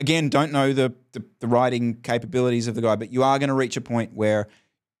 again, don't know the riding capabilities of the guy, but you are going to reach a point where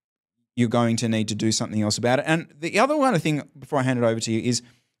you're going to need to do something else about it. And the other one thing, before I hand it over to you, is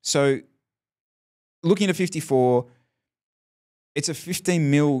so looking at a 54, it's a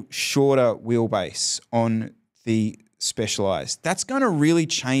 15 mil shorter wheelbase on the Specialized. That's going to really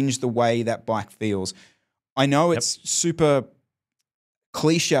change the way that bike feels. I know it's super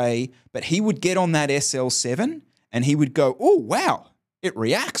cliche, but he would get on that SL7 and he would go, oh, wow, it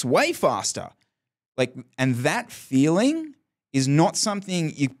reacts way faster. Like, and that feeling is not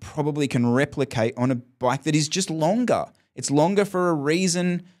something you probably can replicate on a bike that is just longer. It's longer for a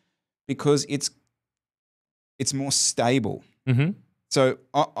reason because it's more stable. Mm-hmm. So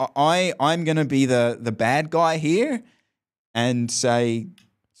I'm going to be the bad guy here and say,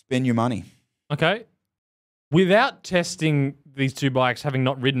 spend your money. Okay. Without testing these two bikes, having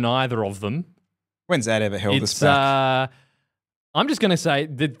not ridden either of them, when's that ever held us back? I'm just going to say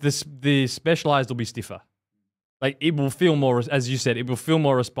that the Specialized will be stiffer. Like, it will feel more, as you said, it will feel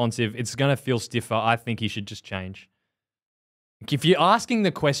more responsive. It's going to feel stiffer. I think he should just change. If you're asking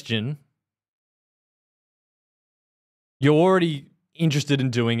the question, you're already interested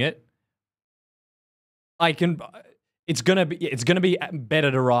in doing it. It's gonna be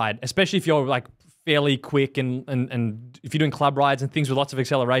better to ride, especially if you're like fairly quick and if you're doing club rides and things with lots of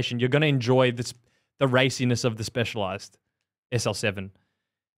acceleration, you're gonna enjoy the raciness of the Specialized SL7.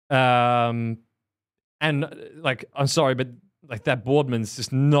 And like, I'm sorry, but like that Boardman's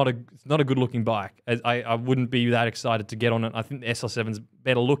just not a good looking bike. I wouldn't be that excited to get on it. I think the SL7's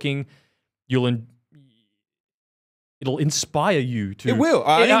better looking. It'll inspire you to. It will.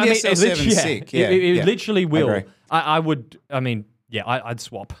 I think the SL7's sick. Yeah, it literally will. I I'd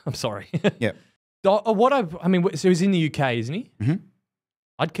swap. I'm sorry. Yeah. So he's in the UK, isn't he? Mm-hmm.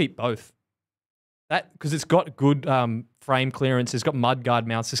 I'd keep both. That because it's got good frame clearance. It's got mudguard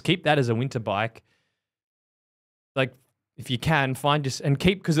mounts. Just keep that as a winter bike. Like, if you can find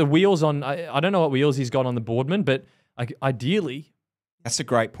because the wheels on. I don't know what wheels he's got on the Boardman, but like ideally. That's a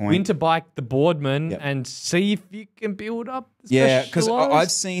great point. Winter bike the Boardman and see if you can build up. Yeah, because I've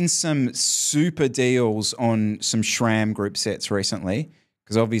seen some super deals on some SRAM group sets recently.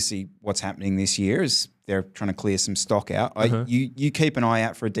 Because obviously, what's happening this year is they're trying to clear some stock out. You keep an eye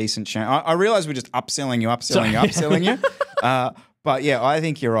out for a decent SRAM. I realize we're just upselling you. But yeah, I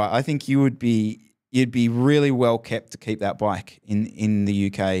think you're right. I think you'd be really well kept to keep that bike in the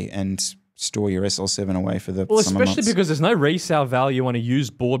UK and store your SL7 away for the summer especially months. Because there's no resale value on a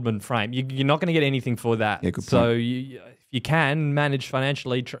used Boardman frame. You're not going to get anything for that. Yeah, good point. So if you can manage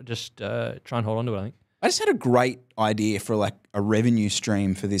financially, try and hold on to it, I think. I just had a great idea for like a revenue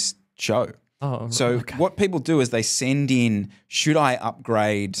stream for this show. Oh, so okay. what people do is they send in, should I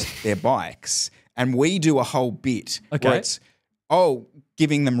upgrade their bikes? And we do a whole bit where it's,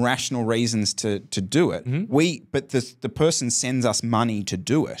 giving them rational reasons to do it. Mm-hmm. But the person sends us money to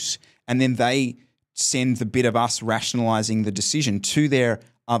do it. And then they send the bit of us rationalizing the decision to their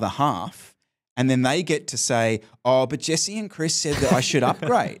other half. And then they get to say, oh, but Jesse and Chris said that I should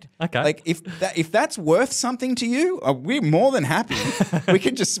upgrade. Okay. Like if that's worth something to you, we're more than happy. we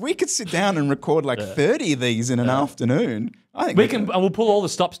could sit down and record like 30 of these in an afternoon. I think we'll pull all the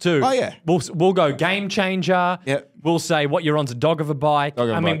stops too. Oh yeah. We'll go game changer. Yep. We'll say what you're on's a dog of a bike.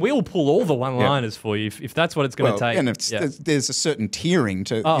 We'll pull all the one-liners for you if that's what it's going to take. And there's a certain tiering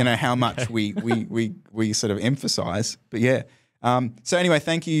to how much we sort of emphasize. But yeah. So anyway,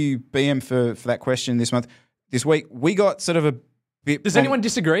 thank you, BM, for that question this week. We got sort of a bit. Does anyone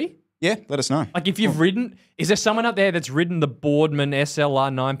disagree? Yeah, let us know. Like if you've ridden, is there someone out there that's ridden the Boardman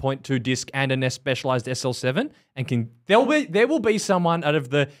SLR 9.2 disc and an Specialized SL7 and there will be someone out of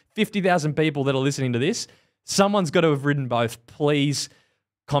the 50,000 people that are listening to this, someone's got to have ridden both. Please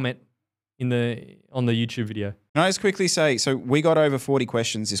comment on the YouTube video. Can I just quickly say, so we got over 40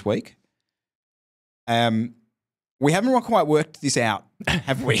 questions this week. We haven't quite worked this out,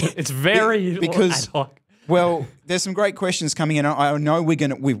 have we? It's very because ad hoc. Well, there's some great questions coming in. I know we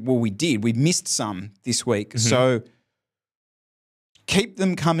did. We missed some this week. So keep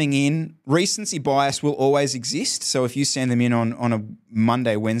them coming in. Recency bias will always exist. So if you send them in on a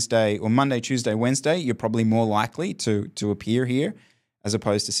Monday, Wednesday, or Monday, Tuesday, Wednesday, you're probably more likely to appear here as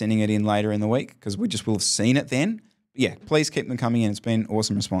opposed to sending it in later in the week because we just will have seen it then. But yeah, please keep them coming in. It's been an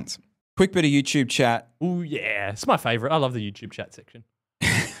awesome response. Quick bit of YouTube chat. Oh, yeah. It's my favorite. I love the YouTube chat section.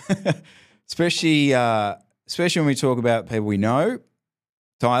 Especially when we talk about people we know.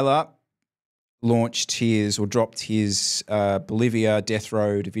 Tyler dropped his Bolivia Death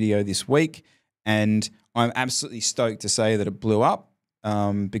Road video this week, and I'm absolutely stoked to say that it blew up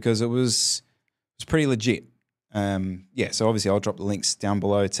because it was pretty legit. So obviously I'll drop the links down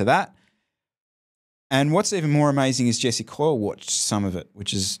below to that. And what's even more amazing is Jesse Coyle watched some of it,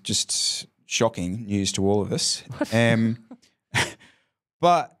 which is just shocking news to all of us. But can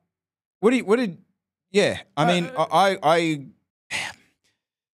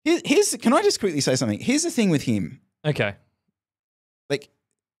I just quickly say something? Here's the thing with him. Okay. Like,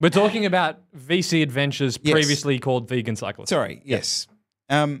 We're talking about VC Adventures, previously called Vegan Cyclist. Sorry, yes.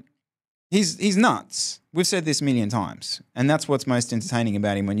 He's nuts. We've said this a million times. And that's what's most entertaining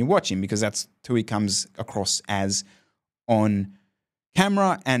about him when you watch him, because that's who he comes across as on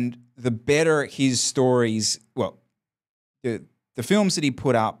camera. And the better his stories, well, the films that he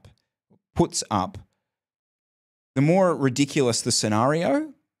puts up, the more ridiculous the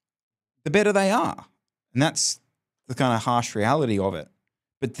scenario, the better they are. And that's the kind of harsh reality of it.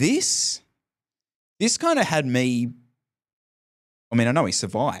 But this kind of had me, I mean, I know he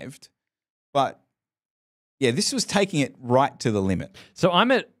survived, but yeah, this was taking it right to the limit. So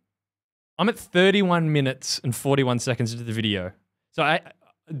I'm at 31 minutes and 41 seconds into the video. So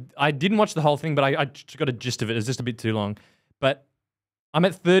I didn't watch the whole thing, but I just got a gist of it. It's just a bit too long. But I'm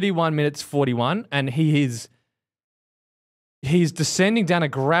at 31 minutes 41, and he's descending down a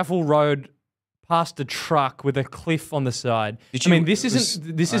gravel road past a truck with a cliff on the side. I mean, this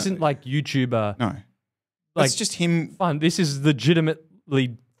isn't like YouTuber. No, like, it's just him. Fun. This is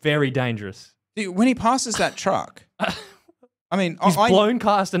legitimately very dangerous. Dude, when he passes that truck, I mean, he's blown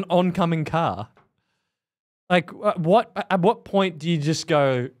past an oncoming car. Like, at what point do you just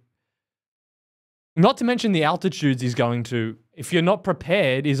go? Not to mention the altitudes he's going to. If you're not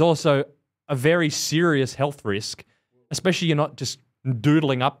prepared, is also a very serious health risk. Especially you're not just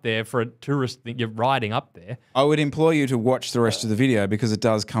doodling up there for a tourist that you're riding up there. I would implore you to watch the rest of the video because it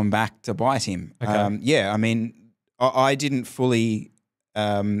does come back to bite him. Okay. Yeah, I mean, I didn't fully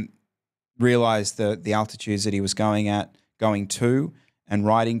realize the altitudes that he was going to and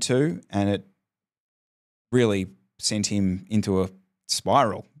riding to, and it really sent him into a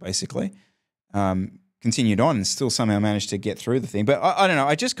spiral, basically. Continued on and still somehow managed to get through the thing. But I don't know,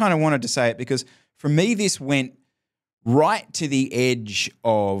 I just kind of wanted to say it because for me this went right to the edge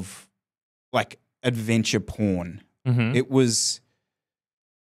of like adventure porn. Mm-hmm. It was,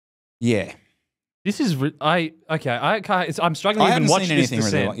 yeah. This is I can't. I'm struggling to even watch this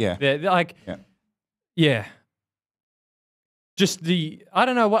descent. Really, yeah. Just I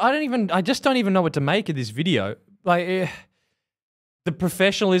don't know. I just don't even know what to make of this video. Like the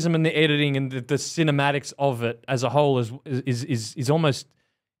professionalism and the editing and the cinematics of it as a whole is almost.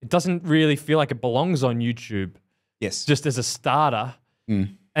 It doesn't really feel like it belongs on YouTube. Yes. Just as a starter,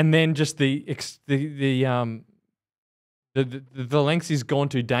 and then just the lengths he's gone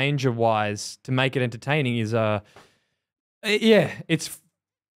to danger-wise to make it entertaining is it's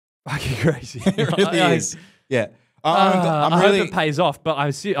fucking crazy. It really is. Yeah. I hope it pays off, but I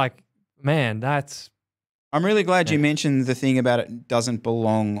see man, I'm really glad you mentioned the thing about it doesn't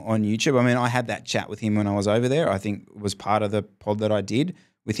belong on YouTube. I mean, I had that chat with him when I was over there. I think it was part of the pod that I did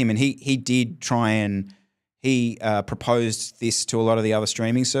with him, and he did try and he proposed this to a lot of the other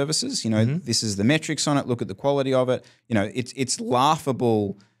streaming services. You know, this is the metrics on it. Look at the quality of it. You know, it's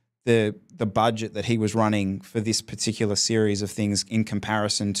laughable the budget that he was running for this particular series of things in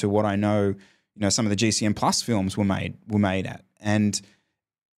comparison to what I know. You know, some of the GCN Plus films were made at, and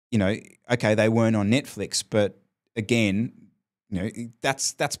you know, okay, they weren't on Netflix, but again, you know,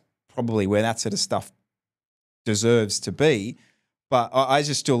 that's probably where that sort of stuff deserves to be. But I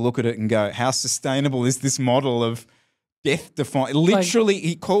just still look at it and go, how sustainable is this model of death defying? Literally,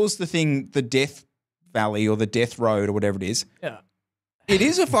 he calls the thing the Death Valley or the Death Road or whatever it is. Yeah. It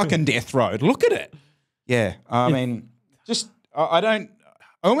is a fucking death road. Look at it. Yeah. I mean, just, I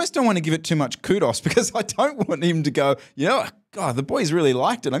almost don't want to give it too much kudos because I don't want him to go, you know, God, the boys really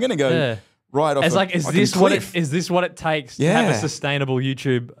liked it. I'm going to go right off. It's like, is this what it takes to have a sustainable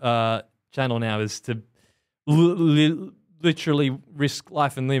YouTube channel now? Is to literally risk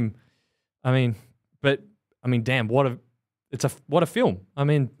life and limb. I mean, damn, what a film. I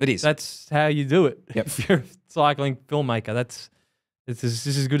mean, it is. That's how you do it. Yep. If you're a cycling filmmaker, this is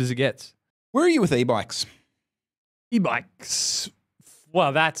as good as it gets. Where are you with eBikes? eBikes.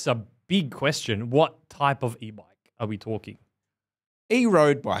 Well, that's a big question. What type of e-bike are we talking?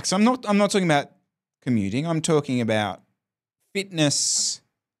 E-road bikes. I'm not talking about commuting. I'm talking about fitness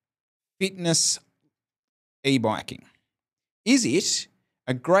e-biking. Is it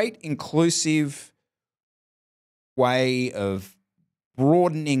a great inclusive way of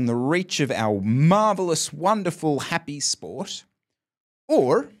broadening the reach of our marvelous, wonderful, happy sport?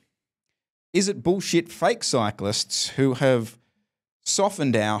 Or is it bullshit fake cyclists who have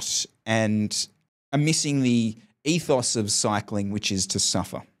softened out and are missing the ethos of cycling, which is to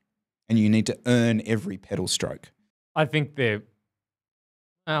suffer, and you need to earn every pedal stroke? I think they're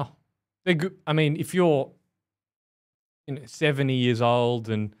good. I mean, if you're 70 years old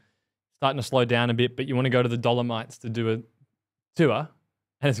and starting to slow down a bit, but you want to go to the Dolomites to do a tour,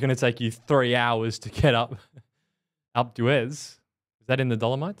 and it's going to take you 3 hours to get up Duez. that in the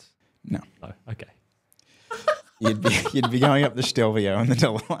Dolomites? No. Oh, okay. You'd be going up the Stelvio and the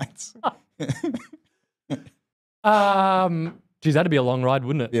Dolomites. Geez, that'd be a long ride,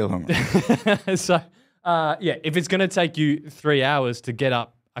 wouldn't it? Be a long ride. So, yeah, if it's going to take you 3 hours to get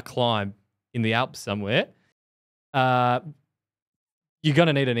up a climb in the Alps somewhere, you're going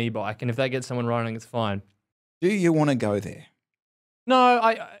to need an e-bike. And if they get someone riding, it's fine. Do you want to go there?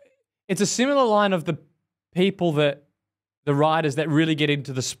 No, it's a similar line of the people the riders that really get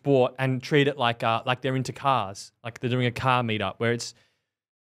into the sport and treat it like they're into cars, like they're doing a car meetup, where it's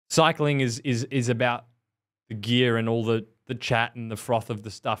cycling is about the gear and all the chat and the froth of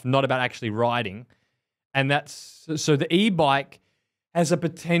the stuff, not about actually riding. And that's so the e-bike has a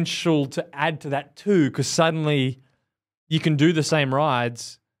potential to add to that too, because suddenly you can do the same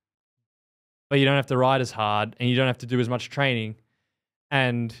rides, but you don't have to ride as hard and you don't have to do as much training.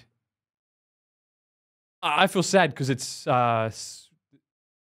 And I feel sad because it's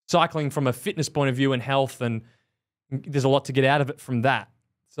cycling from a fitness point of view and health, and there's a lot to get out of it from that.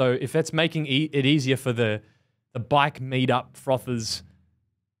 So if that's making it easier for the bike meetup frothers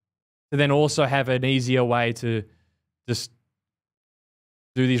to then also have an easier way to just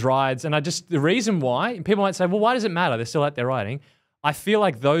do these rides. And the reason why, people might say, well, why does it matter? They're still out there riding. I feel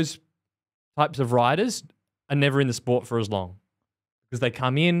like those types of riders are never in the sport for as long because they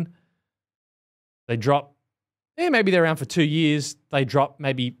come in, they drop, maybe they're around for 2 years. They drop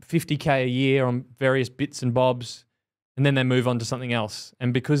maybe 50K a year on various bits and bobs, and then they move on to something else.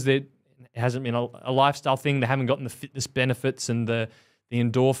 And because it hasn't been a lifestyle thing, they haven't gotten the fitness benefits and the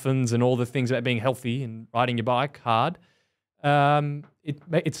endorphins and all the things about being healthy and riding your bike hard. I feel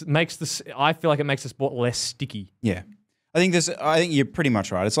like it makes the sport less sticky. Yeah. I think you're pretty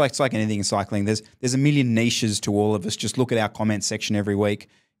much right. It's like anything in cycling. There's a million niches to all of us. Just look at our comment section every week.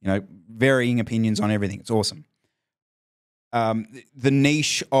 Varying opinions on everything. It's awesome. The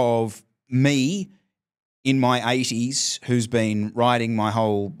niche of me in my 80s who's been riding my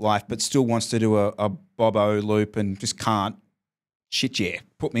whole life but still wants to do a Bobo loop and just can't, shit yeah,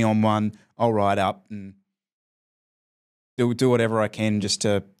 put me on one, I'll ride up and do whatever I can just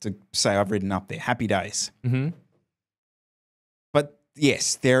to say I've ridden up there. Happy days. Mm-hmm. But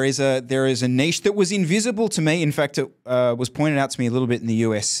yes, there is a niche that was invisible to me. In fact, it was pointed out to me a little bit in the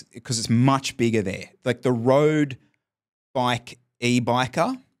US because it's much bigger there. Like the road bike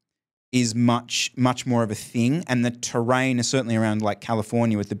e-biker is much more of a thing, and the terrain is certainly around like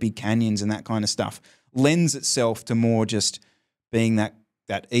California with the big canyons and that kind of stuff lends itself to more just being that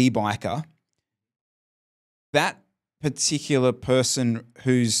e-biker. That particular person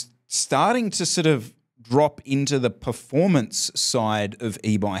who's starting to sort of drop into the performance side of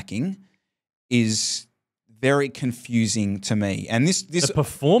e-biking is very confusing to me. And this the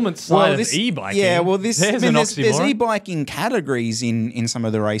performance side of e-biking. Yeah, well, there's e-biking categories in some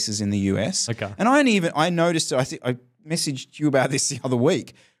of the races in the US. Okay. And I noticed, I think I messaged you about this the other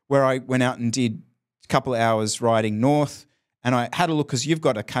week, where I went out and did a couple of hours riding north, and I had a look because you've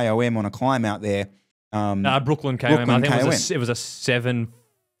got a KOM on a climb out there. Brooklyn KOM. I think it was a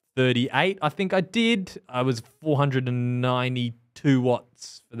 738. I think I did. I was 492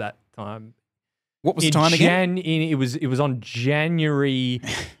 watts for that time. What was the time again? It was on January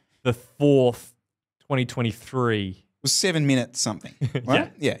the 4th, 2023. It was 7 minutes something,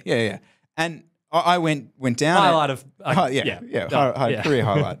 right? Yeah. And I went down. Highlight of career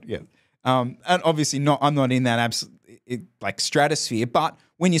highlight. Yeah. And obviously I'm not in that like stratosphere, but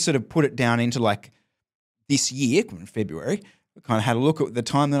when you sort of put it down into like this year, in February, I kind of had a look at the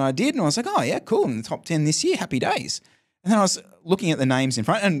time that I did, and I was like, oh yeah, cool, in the top 10 this year, happy days. And then I was looking at the names in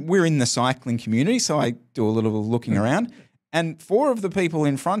front, and we're in the cycling community, so I do a little looking around. And 4 of the people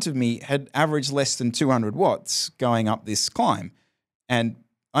in front of me had averaged less than 200 watts going up this climb. And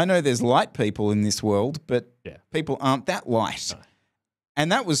I know there's light people in this world, but people aren't that light. No.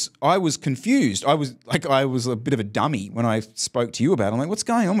 And I was confused. I was a bit of a dummy when I spoke to you about it. I'm like, what's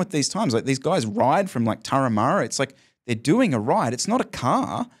going on with these times? Like, these guys ride from like Turramurra. It's like they're doing a ride. It's not a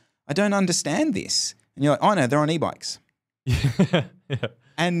car. I don't understand this. And you're like, oh no, they're on e-bikes. Yeah.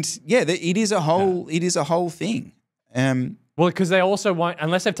 And yeah, it is a whole thing. Well, because they also won't,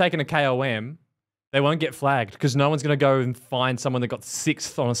 unless they've taken a KOM, they won't get flagged because no one's going to go and find someone that got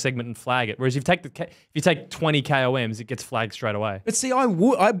 6th on a segment and flag it. Whereas if you take 20 KOMs, it gets flagged straight away. But see, I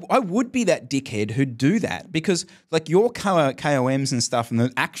would be that dickhead who'd do that because like your KOMs and stuff and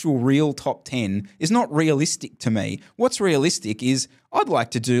the actual real top 10 is not realistic to me. What's realistic is I'd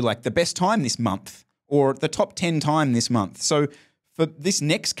like to do like the best time this month or the top 10 time this month. So for this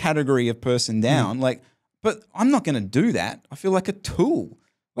next category of person down, but I'm not going to do that. I feel like a tool,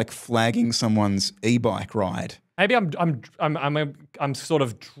 like flagging someone's e-bike ride. maybe I'm sort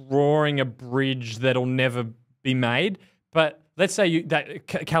of drawing a bridge that'll never be made. But let's say that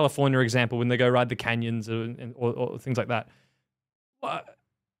California example, when they go ride the canyons or things like that.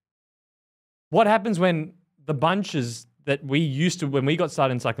 What happens when the bunches that we used to, when we got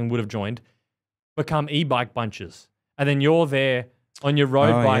started in cycling, would have joined, become e-bike bunches, and then you're there on your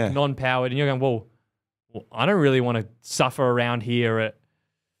road bike, non-powered, and you're going, well, I don't really want to suffer around here at,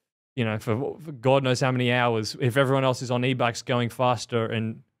 for God knows how many hours if everyone else is on e-bikes going faster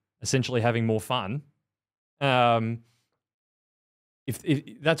and essentially having more fun.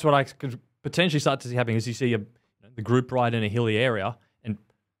 If that's what I could potentially start to see happening, is you see the group ride in a hilly area, and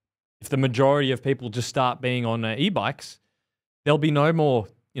if the majority of people just start being on e-bikes, there'll be no more,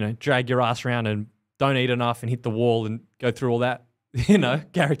 drag your ass around and don't eat enough and hit the wall and go through all that,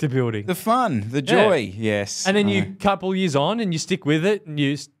 character building. The fun, the joy, yes. And then you couple years on and you stick with it and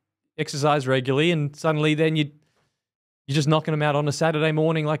you exercise regularly, and suddenly then you're just knocking them out on a Saturday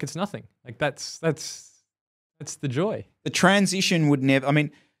morning like it's nothing. Like that's the joy. The transition would never,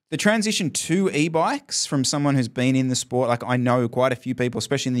 the transition to e-bikes from someone who's been in the sport, like I know quite a few people,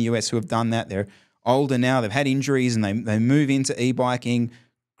 especially in the US, who have done that. They're older now, they've had injuries, and they move into e-biking.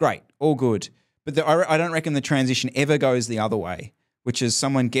 Great, all good. But I don't reckon the transition ever goes the other way, which is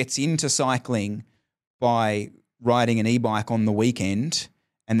someone gets into cycling by riding an e-bike on the weekend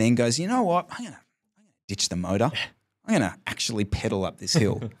and then goes, you know what, I'm gonna ditch the motor. I'm going to actually pedal up this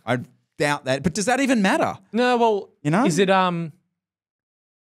hill. I doubt that. But does that even matter? No, well, is it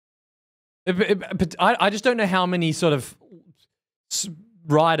but I just don't know how many sort of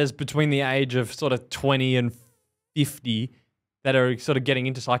riders between the age of sort of 20 and 50 that are sort of getting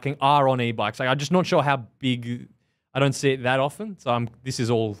into cycling are on e-bikes. Like, I'm just not sure how big. I don't see it that often. So this is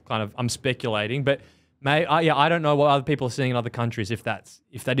all kind of, I'm speculating, but I don't know what other people are seeing in other countries, if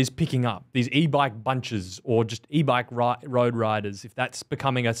that is picking up these e-bike bunches or just e-bike road riders, if that's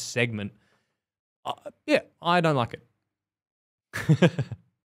becoming a segment. I don't like it.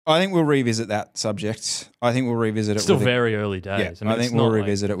 I think we'll revisit that subject. I think we'll revisit it. Still very early days. Yeah, I think we'll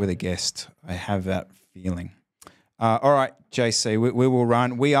revisit it with a guest. I have that feeling. All right, JC, we will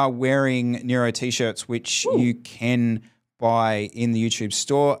run. We are wearing Nero t-shirts, which you can buy in the YouTube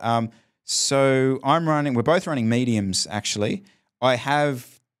store. So we're both running mediums, actually. I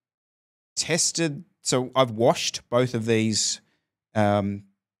have tested, so I've washed both of these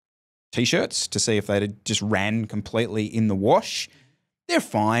t-shirts to see if they just ran completely in the wash. They're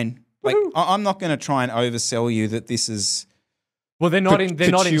fine. Like, I'm not going to try and oversell you that this is. Well, they're not in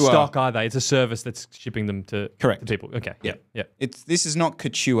stock, are they? It's a service that's shipping them to people. Okay. Yeah. This is not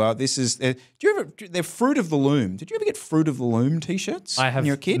couture. This is. They're Fruit of the Loom. Did you ever get Fruit of the Loom t-shirts when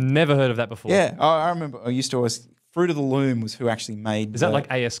you were a kid? Never heard of that before. Yeah, I remember. I used to always. Fruit of the Loom was who actually made. Is that like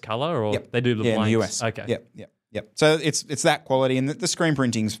AS Color, or they do the blanks? In the US. Okay. Yep. So it's that quality, and the screen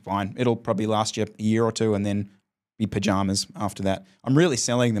printing's fine. It'll probably last you a year or two, and then be pajamas after that. I'm really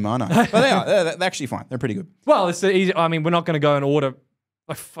selling them, aren't I? But they are. They're actually fine. They're pretty good. Well, it's the easy. I mean, we're not going to go and order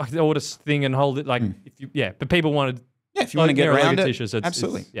this thing and hold it like But people wanted. Yeah, if you want to get around it, t-shirts,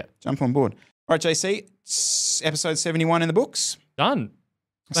 absolutely. Jump on board. All right, JC, episode 71 in the books. Done.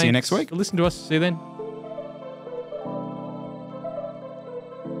 See you next week. Listen to us. See you then.